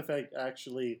 that sound effect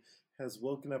actually has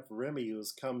woken up Remy, who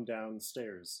has come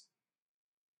downstairs.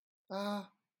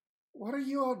 What are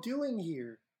you all doing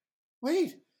here?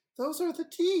 Wait, those are the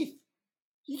teeth.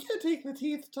 You can't take the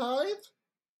teeth, Tithe.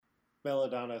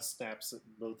 Belladonna snaps at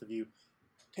both of you.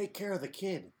 Take care of the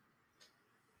kid.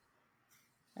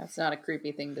 That's not a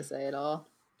creepy thing to say at all.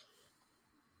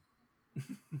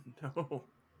 No.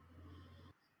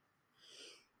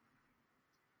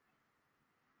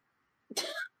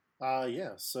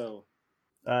 Yeah, so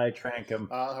I trank him.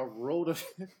 roll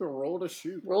to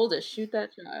shoot. Roll to shoot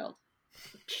that child.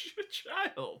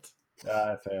 Child.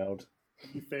 I failed.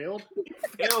 You failed?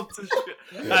 Failed to shoot.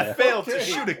 Yeah. I failed to Okay.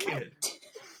 shoot a kid.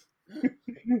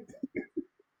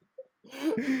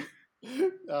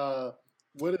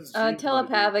 What is Jane going to do?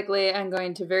 Telepathically, I'm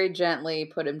going to very gently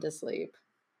put him to sleep.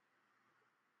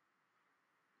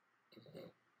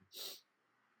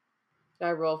 Did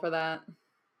I roll for that?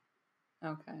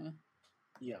 Okay.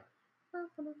 Yeah.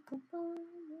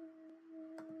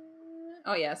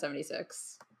 Oh yeah,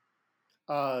 76.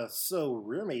 So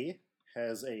Remy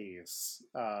has a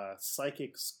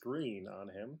psychic screen on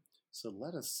him. So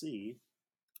let us see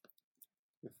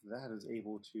if that is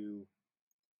able to.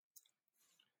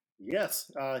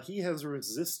 Yes, he has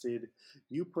resisted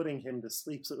you putting him to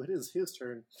sleep. So it is his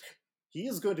turn. He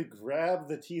is going to grab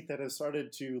the teeth that have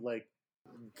started to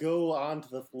go onto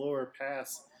the floor,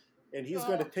 pass, and he's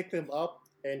going to pick them up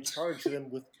and charge them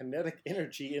with kinetic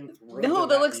energy and throw No, them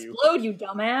they'll at you. explode, you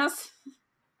dumbass.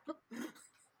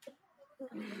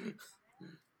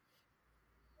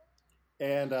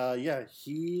 And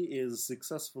he is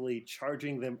successfully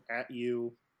charging them at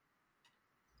you.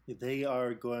 They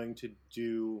are going to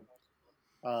do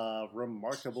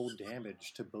remarkable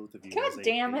damage to both of you. God as a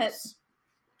damn it. base.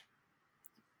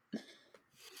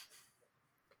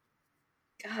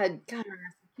 God, I'm gonna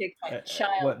kick my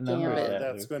child. what number damn is it. that?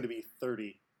 That's Luke? going to be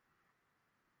 30.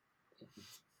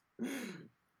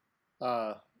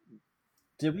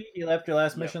 Did we heal after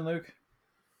last Yep. mission, Luke?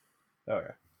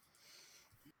 Okay.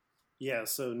 Yeah,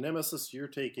 so Nemesis, you're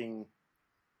taking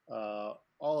all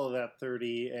of that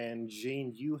 30, and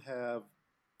Jane, you have.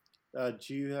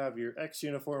 Do you have your X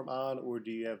uniform on, or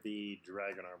do you have the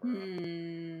dragon armor on?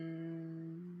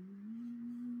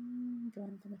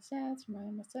 Going for my stats,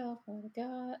 remind myself what I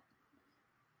got.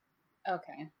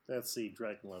 Okay. That's the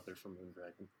dragon leather from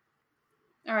Moondragon.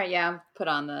 Alright, yeah, put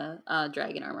on the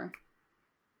dragon armor.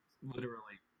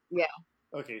 Literally.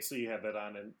 Okay, so you have that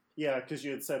on, and yeah, because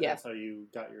you had said Yeah. that's how you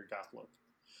got your goth look.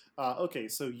 Okay,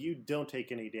 so you don't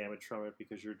take any damage from it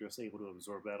because you're just able to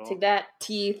absorb that all. Take that,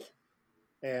 teeth.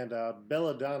 And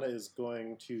Belladonna is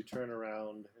going to turn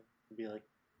around and be like,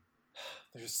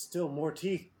 "There's still more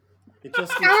teeth. It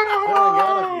just keeps pouring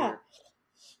out of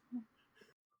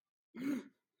here."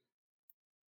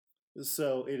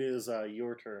 So it is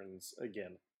your turns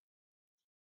again.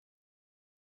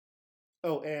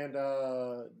 Oh, and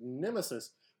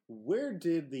Nemesis, where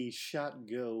did the shot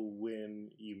go when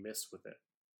you missed with it?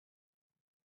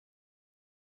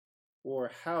 Or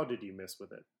how did you miss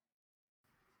with it?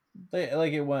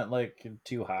 It went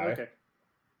too high. Okay.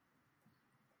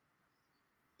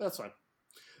 That's fine.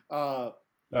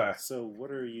 Alright. So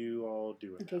what are you all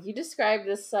doing? Okay, can you describe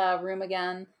this room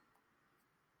again?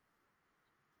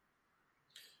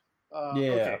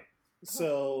 Yeah. Okay.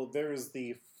 So there's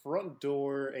the front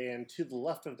door, and to the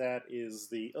left of that is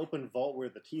the open vault where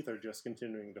the teeth are just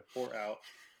continuing to pour out.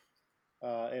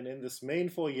 And in this main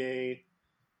foyer,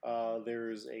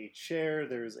 there's a chair,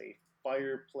 there's a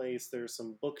fireplace, there's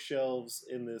some bookshelves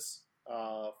in this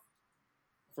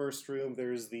first room.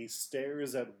 There's the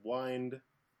stairs that wind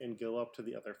and go up to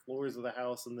the other floors of the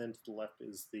house, and then to the left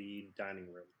is the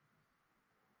dining room.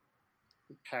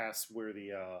 Past where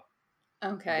the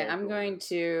Okay, Vault I'm door going is.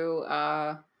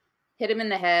 to hit him in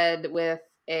the head with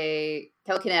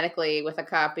telekinetically with a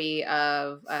copy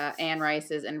of Anne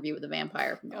Rice's Interview with the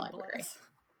Vampire from the God library. bless.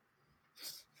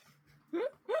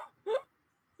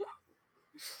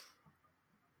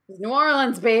 It's New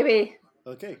Orleans, baby.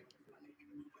 Okay.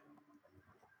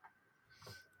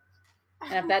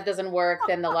 And if that doesn't work,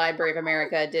 then the Library of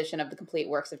America edition of the complete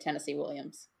works of Tennessee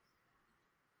Williams.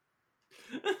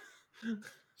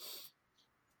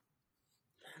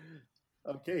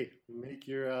 Okay, make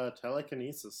your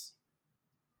telekinesis.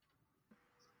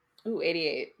 Ooh,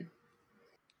 88.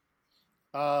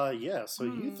 Yeah, so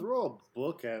you throw a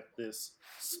book at this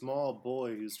small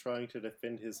boy who's trying to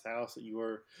defend his house that you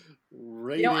are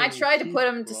raiding. I tried to put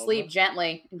him to from. sleep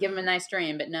gently and give him a nice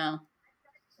dream, but no.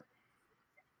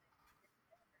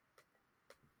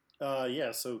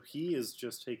 Yeah, so he is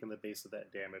just taking the base of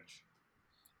that damage.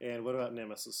 And what about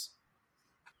Nemesis?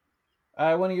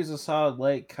 I want to use a solid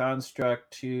light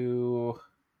construct to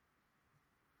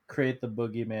create the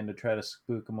boogeyman to try to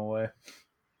spook him away.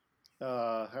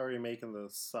 How are you making the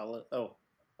solid? Oh,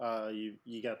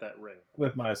 You got that ring.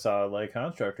 With my solid light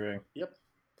construct ring. Yep.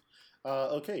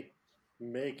 Okay.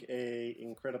 Make a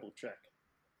incredible check.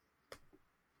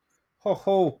 Ho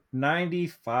ho,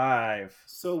 95.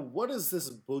 So what does this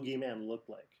boogeyman look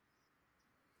like?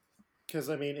 Because,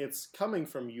 I mean, it's coming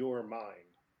from your mind.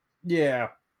 Yeah.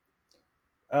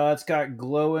 It's got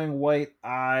glowing white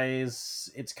eyes.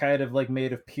 It's kind of like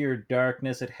made of pure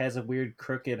darkness. It has a weird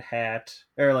crooked hat,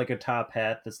 or like a top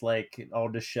hat that's like all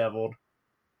disheveled.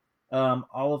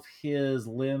 All of his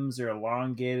limbs are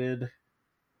elongated,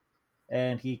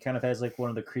 and he kind of has like one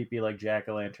of the creepy like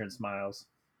jack-o'-lantern smiles.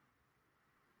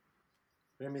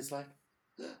 Remy's like,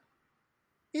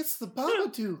 it's the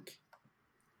Babadook!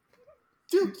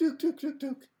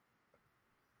 Duke.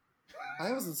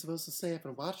 I wasn't supposed to stay up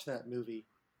and watch that movie.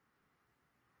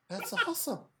 That's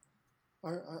awesome.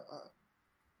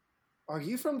 Are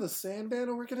you from the Sandman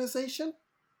organization?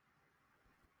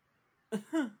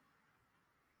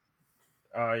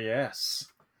 Yes.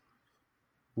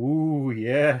 Ooh,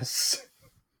 yes.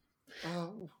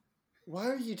 Why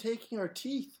are you taking our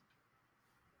teeth?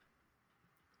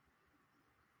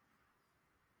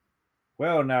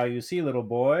 Well, now you see, little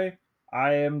boy,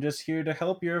 I am just here to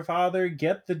help your father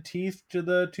get the teeth to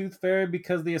the Tooth Fairy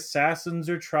because the assassins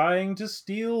are trying to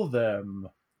steal them.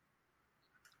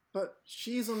 But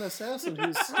she's an assassin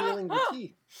who's stealing the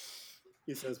teeth,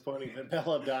 he says, pointing at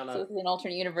Belladonna. So this is an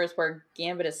alternate universe where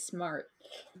Gambit is smart.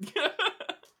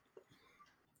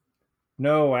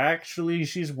 No, actually,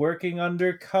 she's working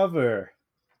undercover.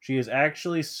 She has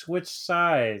actually switched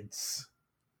sides.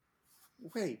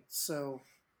 Wait, so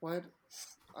why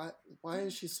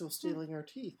is she still stealing our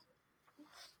teeth?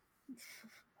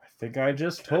 I think I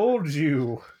just told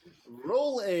you.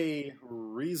 Roll a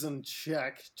reason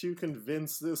check to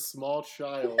convince this small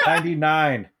child.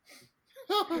 99.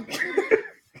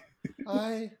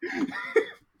 I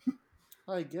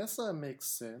guess that makes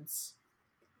sense.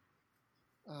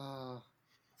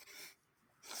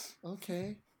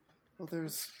 Okay. Well,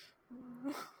 there's...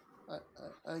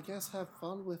 I guess have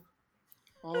fun with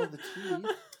all the teeth.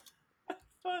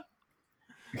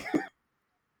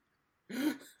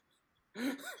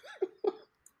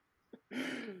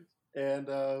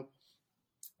 And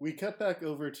we cut back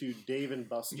over to Dave and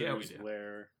Buster's, Yeah, we do.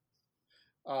 where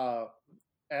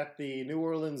at the New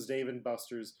Orleans Dave and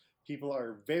Buster's, people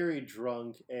are very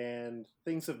drunk and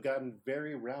things have gotten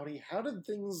very rowdy. How did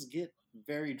things get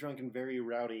very drunk and very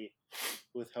rowdy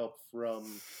with help from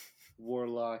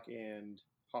Warlock and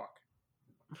Hawk?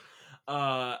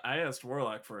 I asked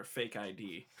Warlock for a fake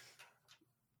ID.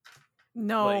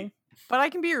 No, Like- but I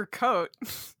can be your coat.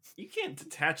 You can't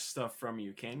detach stuff from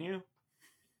you, can you?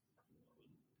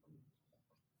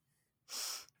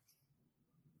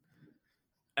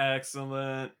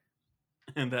 Excellent.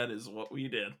 And that is what we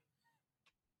did.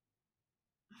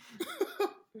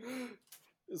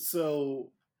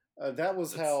 So that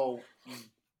was how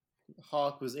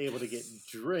Hawk was able to get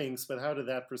drinks, but how did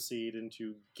that proceed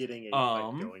into getting a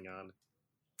fight going on?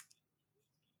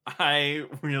 I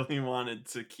really wanted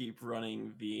to keep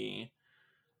running the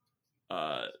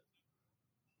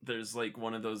there's like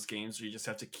one of those games where you just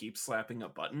have to keep slapping a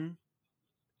button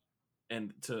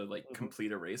and to like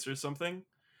complete a race or something,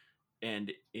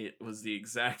 and it was the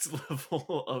exact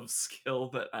level of skill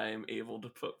that I am able to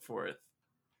put forth,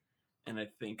 and I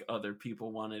think other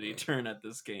people wanted a turn at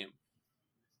this game.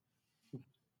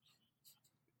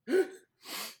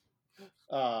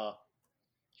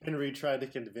 Henry tried to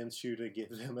convince you to give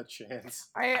him a chance.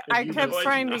 I you kept just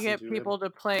trying to listen get to him. people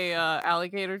to play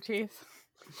alligator teeth.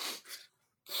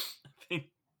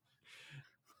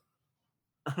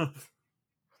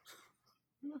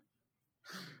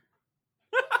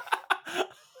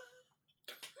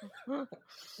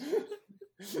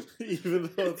 Even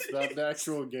though it's not an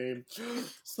actual game,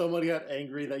 somebody got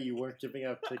angry that you weren't giving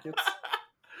out tickets.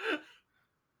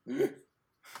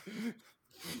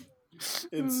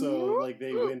 And so, like,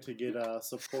 they went to get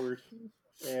support,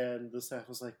 and the staff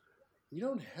was like, "We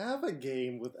don't have a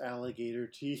game with alligator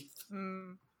teeth."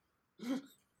 Mm.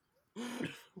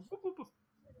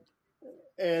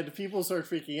 And people start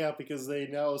freaking out because they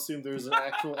now assume there's an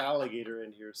actual alligator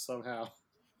in here somehow.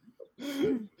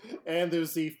 And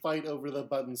there's the fight over the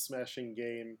button smashing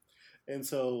game. And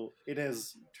so it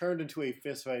has turned into a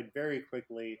fist fight very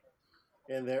quickly.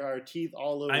 And there are teeth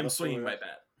all over I'm the swinging floor. my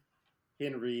bat.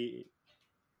 Henry.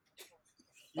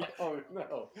 Oh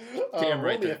no. Damn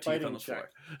right, roll me there a are teeth fighting on the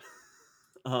check.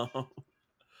 floor.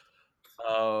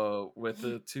 With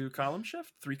the 2-column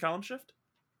shift? 3-column shift?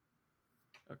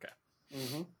 Okay.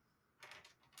 Mm-hmm.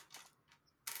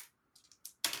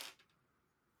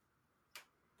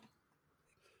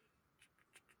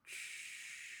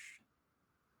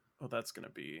 Oh, that's gonna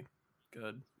be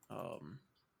good.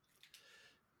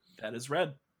 That is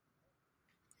red.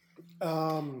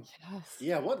 Yes.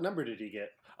 Yeah, what number did he get?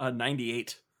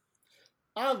 98.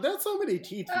 That's how many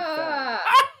teeth he found.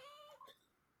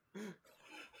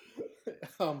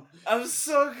 Ah, I'm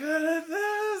so good at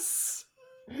this.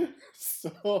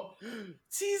 So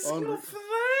Teeth go Andre- for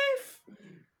life.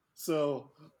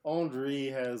 So Andre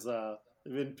has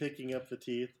been picking up the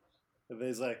teeth, and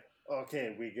he's like,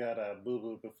 "Okay, we gotta boo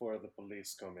boo before the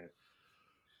police come in."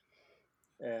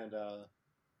 And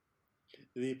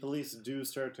the police do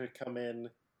start to come in.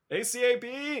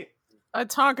 ACAB. A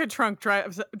Tonka trunk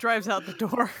drives out the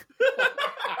door.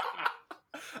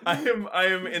 I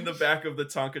am in the back of the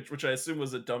Tonka, which I assume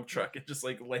was a dump truck, and just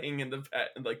like laying in the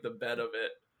bed of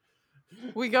it.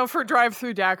 We go for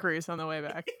drive-through daiquiris on the way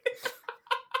back.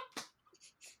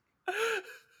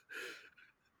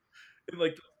 In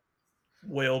like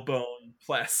whalebone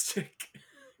plastic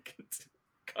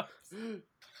cups.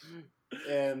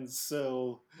 And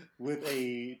so, with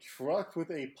a truck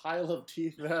with a pile of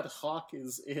teeth that Hawk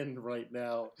is in right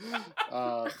now,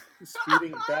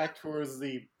 speeding back towards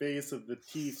the base of the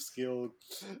Thieves Guild,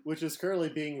 which is currently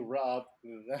being robbed,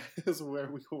 that is where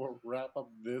we will wrap up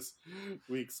this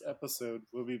week's episode.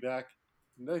 We'll be back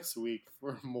next week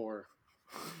for more.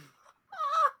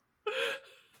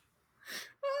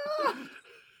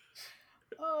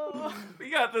 Oh. We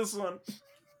got this one.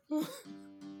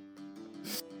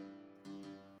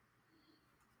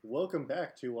 Welcome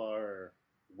back to our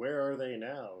Where Are They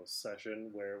Now session,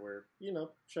 where we're,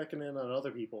 checking in on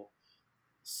other people.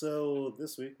 So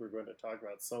this week we're going to talk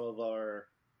about some of our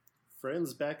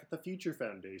friends back at the Future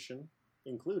Foundation,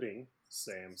 including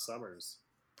Sam Summers.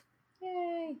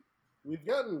 yay. We've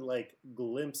gotten,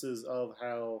 glimpses of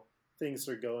how things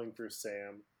are going for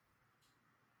Sam.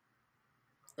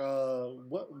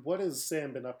 What has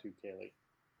Sam been up to, Kaylee?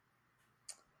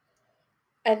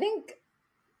 I think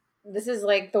this is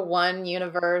the one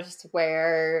universe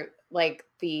where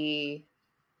the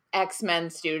X-Men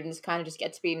students kind of just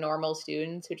get to be normal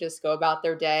students who just go about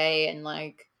their day, and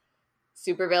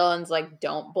supervillains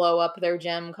don't blow up their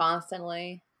gym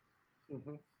constantly.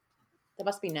 Mm-hmm. That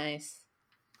must be nice.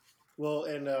 Well,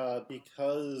 and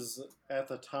because at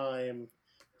the time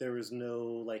there was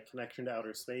no connection to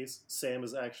outer space, Sam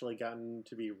has actually gotten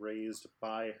to be raised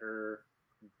by her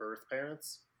birth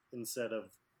parents instead of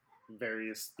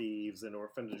various thieves and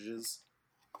orphanages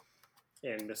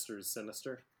and Mr.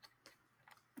 Sinister.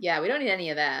 Yeah, we don't need any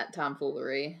of that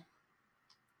tomfoolery.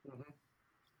 Mm-hmm.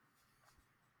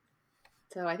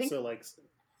 So I think So,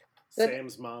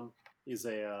 Sam's mom is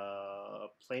a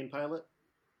plane pilot.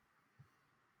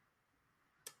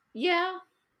 yeah.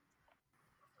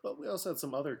 But we also had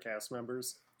some other cast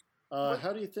members.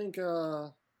 How do you think...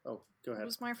 Oh, go ahead.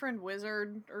 Was my friend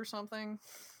Wizard or something?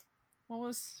 What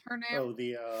was her name? Oh,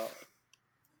 the...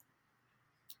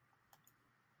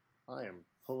 I am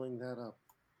pulling that up.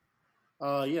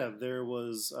 Yeah, there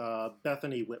was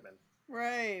Bethany Whitman,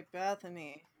 Right,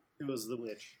 Bethany. who was the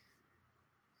witch.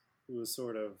 Who was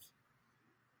sort of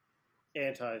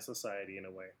anti-society in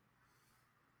a way.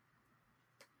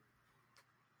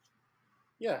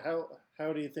 Yeah,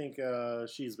 how do you think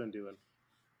she's been doing?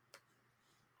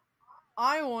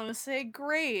 I want to say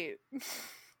great.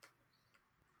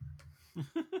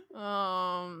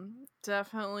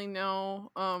 Definitely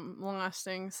no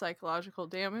lasting psychological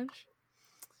damage.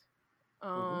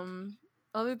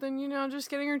 Other than just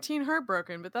getting her teen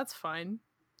heartbroken, but that's fine.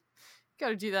 Got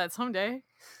to do that someday.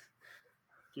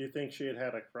 Do you think she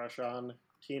had a crush on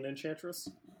Teen Enchantress?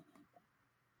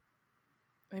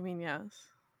 I mean, yes.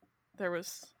 There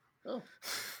was. Oh.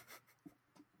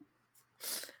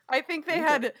 I think they Okay.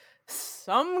 had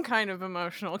some kind of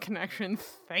emotional connection.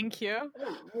 Thank you.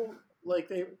 Oh,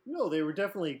 well, they were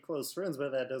definitely close friends,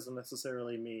 but that doesn't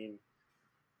necessarily mean...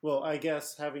 Well, I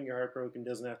guess having your heart broken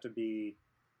doesn't have to be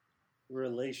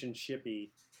relationship-y.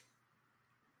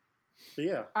 But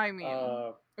yeah. I mean,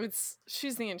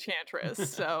 she's the Enchantress,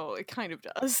 so it kind of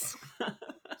does.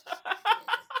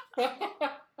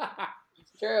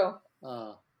 It's true.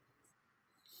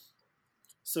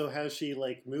 So has she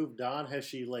moved on? Has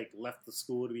she left the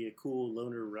school to be a cool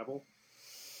loner rebel?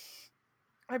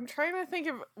 I'm trying to think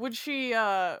of would she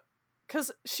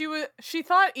cuz she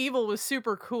thought evil was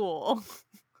super cool.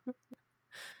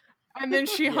 And then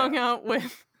she hung out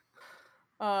with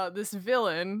this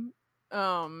villain.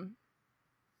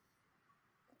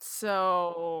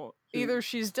 So either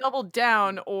she's doubled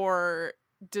down or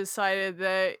decided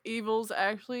that evil's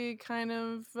actually kind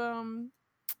of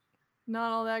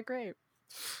not all that great.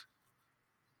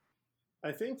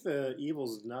 I think the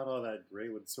evil's not all that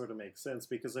great would sort of make sense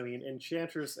because, I mean,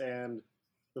 Enchantress and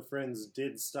the Friends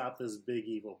did stop this big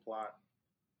evil plot,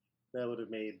 that would have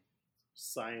made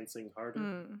sciencing harder.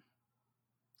 Hmm.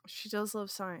 She does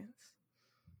love science.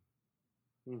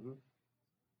 Mm-hmm.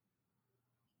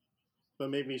 But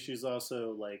maybe she's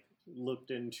also like looked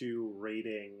into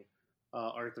raiding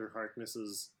Arthur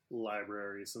Harkness's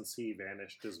library since he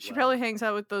vanished as She well. probably hangs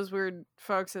out with those weird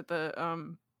folks at the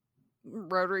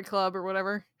Rotary Club or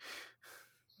whatever.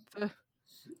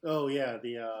 Oh yeah,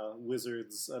 the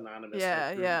Wizards Anonymous.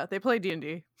 Yeah, group. yeah. They play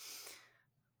D&D.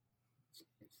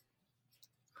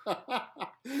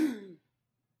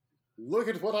 Look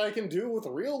at what I can do with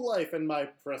real life in my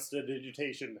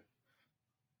prestidigitation.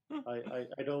 I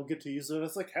don't get to use it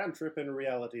as a cantrip in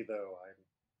reality, though.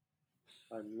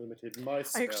 I'm limited in my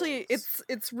spells. Actually,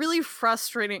 it's really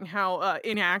frustrating how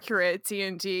inaccurate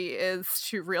D&D is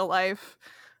to real life.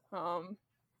 I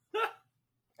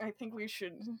think we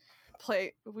should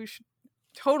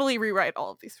totally rewrite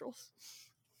all of these rules.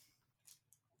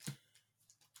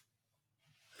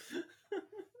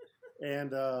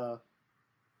 And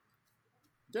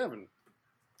Devin,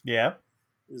 Yeah.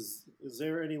 is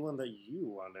there anyone that you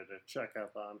wanted to check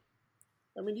up on?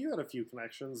 I mean, you had a few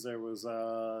connections. There was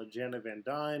Janet Van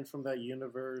Dyne from that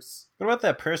universe. What about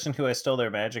that person who I stole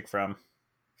their magic from?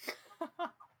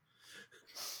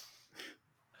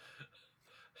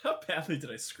 How badly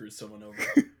did I screw someone over?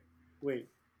 Wait,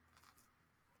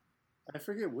 I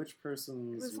forget which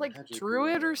person's. It was like magic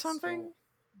Druid you or stole. something.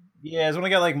 Yeah, it's when I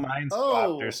got like mind swapped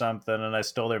Oh. or something, and I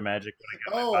stole their magic when I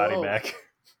got Oh, my body oh. back.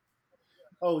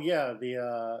 Oh yeah,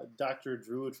 the Dr.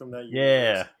 Druid from that Yeah.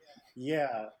 universe.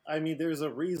 Yeah, I mean, there's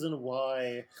a reason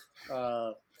why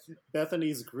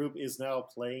Bethany's group is now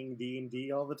playing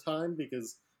D&D all the time,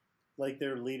 because like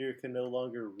their leader can no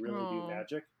longer really do Aw.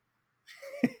 magic.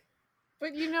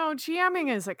 But you know,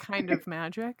 GMing is a kind of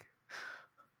magic.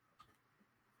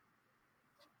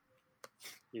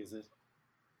 Is it?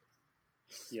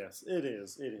 Yes, it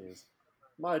is. It is.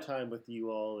 My time with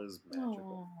you all is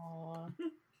magical. Aw.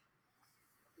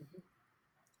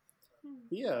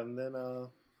 Yeah, and then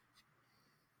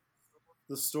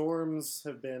the Storms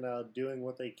have been doing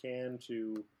what they can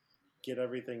to get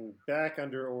everything back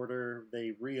under order.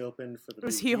 They reopened for the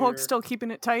Was new He-Hulk year. still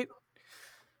keeping it tight?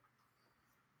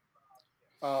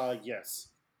 Yes.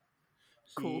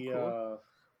 Cool, He cool.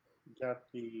 got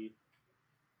the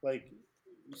like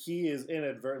he is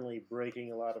inadvertently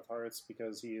breaking a lot of hearts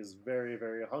because he is very,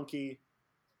 very hunky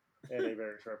and a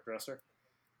very sharp dresser.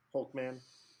 Hulk man.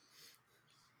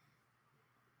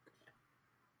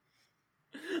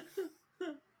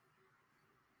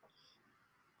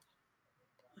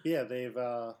 Yeah, they've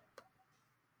all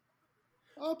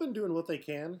been doing what they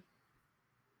can.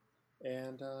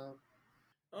 And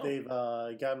Oh, they've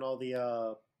gotten all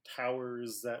the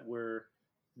towers that were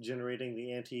generating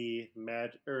the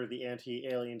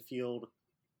anti-alien field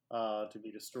to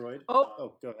be destroyed.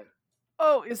 Oh, Go ahead.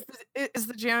 oh, is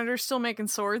the janitor still making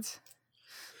swords?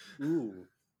 Ooh,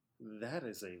 that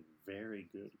is a very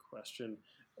good question.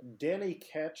 Danny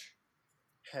Ketch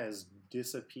has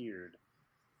disappeared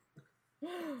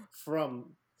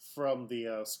from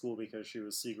the school because she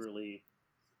was secretly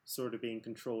sort of being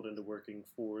controlled into working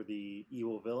for the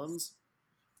evil villains.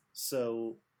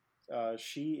 So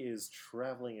she is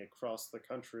traveling across the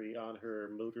country on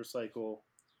her motorcycle,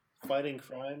 fighting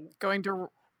crime. Going to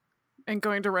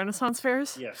Renaissance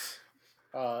fairs? Yes.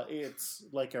 It's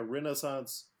like a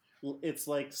Renaissance. It's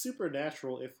like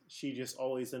Supernatural if she just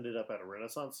always ended up at a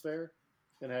Renaissance fair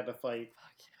and had to fight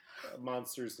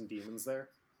monsters and demons there.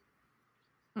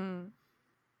 Mm.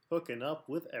 Hooking up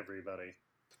with everybody.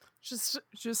 Just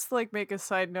like make a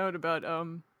side note about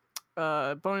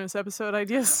bonus episode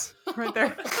ideas right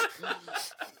there.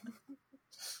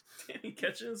 Danny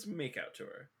Ketch's makeout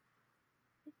tour.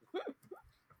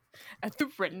 At the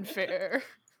Ren Fair.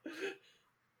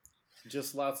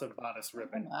 Just lots of bodice Oh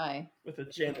ripping. my. With a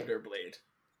janitor blade.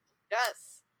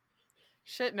 Yes.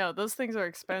 Shit, no, those things are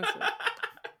expensive.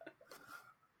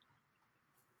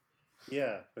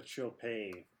 Yeah, but she'll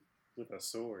pay with a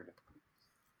sword.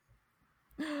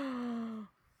 Yeah,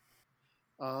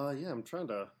 I'm trying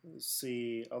to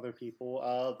see other people.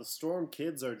 The Storm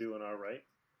kids are doing all right.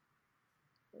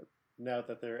 Now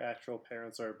that their actual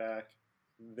parents are back,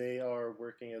 they are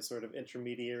working as sort of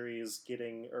intermediaries,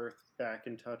 getting Earth back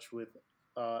in touch with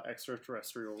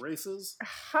extraterrestrial races.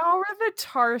 How are the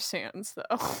tar sands,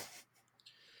 though?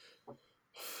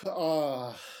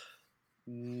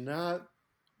 Not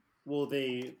well.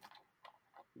 They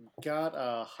got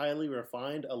highly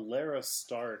refined. Alara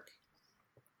Stark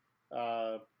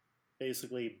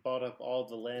basically bought up all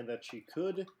the land that she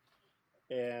could,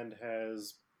 and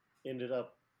has ended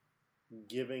up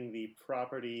giving the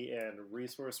property and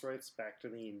resource rights back to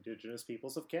the Indigenous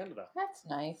peoples of Canada. That's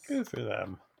nice. Good for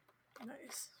them.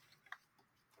 Nice.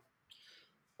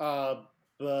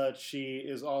 But she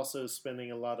is also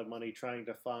spending a lot of money trying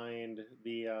to find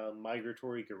the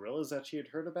migratory gorillas that she had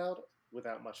heard about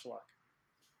without much luck.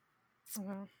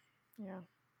 Yeah.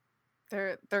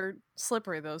 They're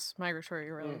slippery, those migratory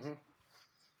gorillas. Mm-hmm.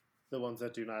 The ones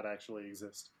that do not actually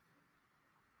exist.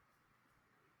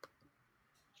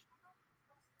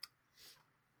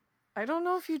 I don't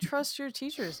know if you trust your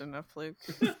teachers enough, Luke.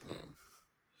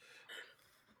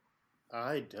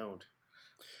 I don't.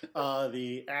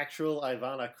 The actual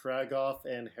Ivana Kragoff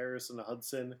and Harrison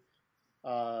Hudson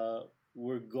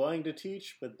were going to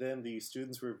teach, but then the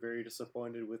students were very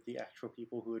disappointed with the actual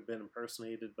people who had been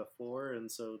impersonated before, and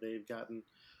so they've gotten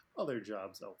other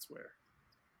jobs elsewhere.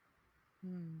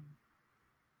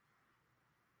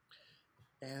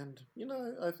 And,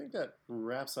 I think that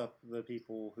wraps up the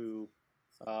people who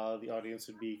the audience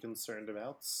would be concerned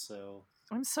about, so...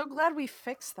 I'm so glad we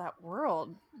fixed that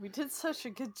world. We did such a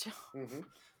good job. Mm-hmm.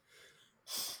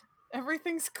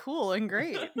 Everything's cool and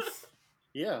great.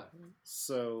 Yeah,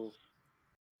 so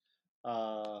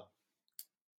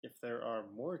if there are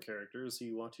more characters who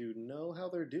you want to know how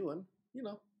they're doing,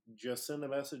 just send a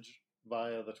message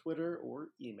via the Twitter or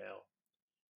email.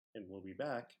 And we'll be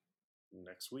back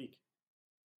next week.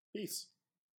 Peace.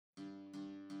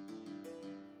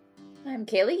 I'm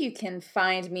Kaylee. You can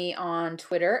find me on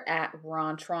Twitter at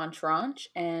RaunchRaunchRaunch,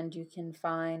 and you can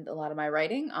find a lot of my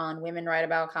writing on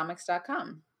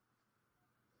womenwriteaboutcomics.com.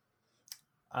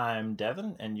 I'm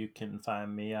Devin, and you can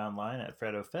find me online at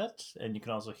FredOFett, and you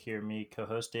can also hear me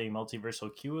co-hosting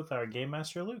Multiversal Q with our Game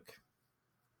Master Luke.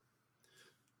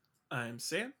 I'm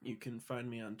Sam. You can find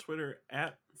me on Twitter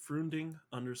at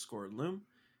Frunding_loom,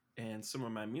 and some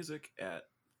of my music at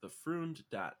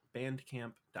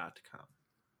thefrund.bandcamp.com.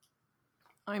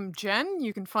 I'm Jen.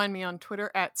 You can find me on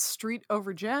Twitter at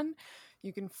StreetOverJen.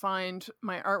 You can find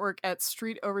my artwork at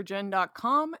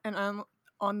StreetOverJen.com, and I'm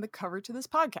on the cover to this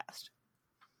podcast.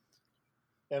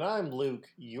 And I'm Luke,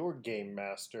 your Game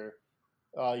Master.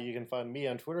 You can find me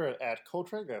on Twitter at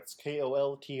Koltreg, that's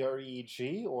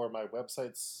KOLTREG, or my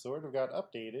website sort of got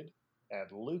updated at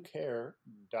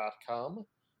lukehair.com.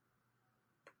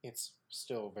 It's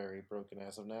still very broken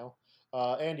as of now.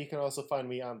 And you can also find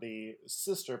me on the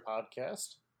sister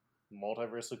podcast,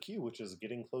 Multiversal Q, which is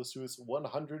getting close to its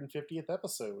 150th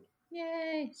episode.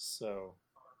 Yay! So,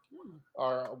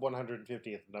 our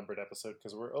 150th numbered episode,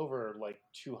 because we're over like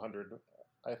 200.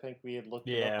 I think we had looked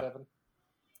it up, Devin.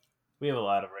 We have a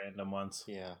lot of random ones.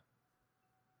 Yeah.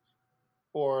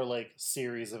 Or like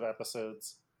series of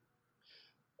episodes.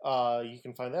 You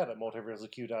can find that at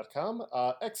multiversalq.com.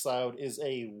 Exiled is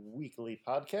a weekly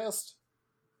podcast,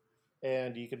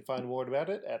 and you can find more about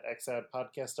it at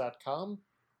exiledpodcast.com.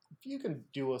 If you can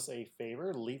do us a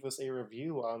favor, leave us a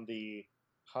review on the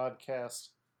podcast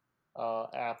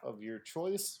app of your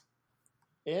choice.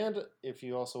 And if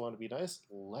you also want to be nice,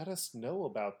 let us know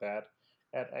about that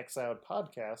at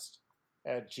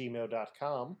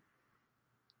exiledpodcast@gmail.com.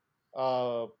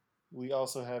 We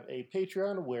also have a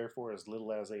Patreon where for as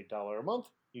little as $1 a month,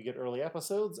 you get early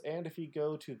episodes. And if you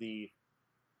go to the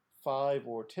 $5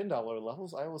 or $10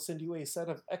 levels, I will send you a set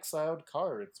of Exiled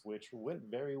cards, which went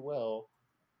very well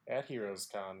at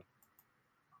HeroesCon.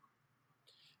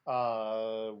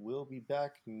 We'll be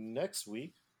back next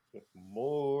week with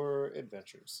more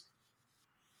adventures.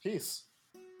 Peace.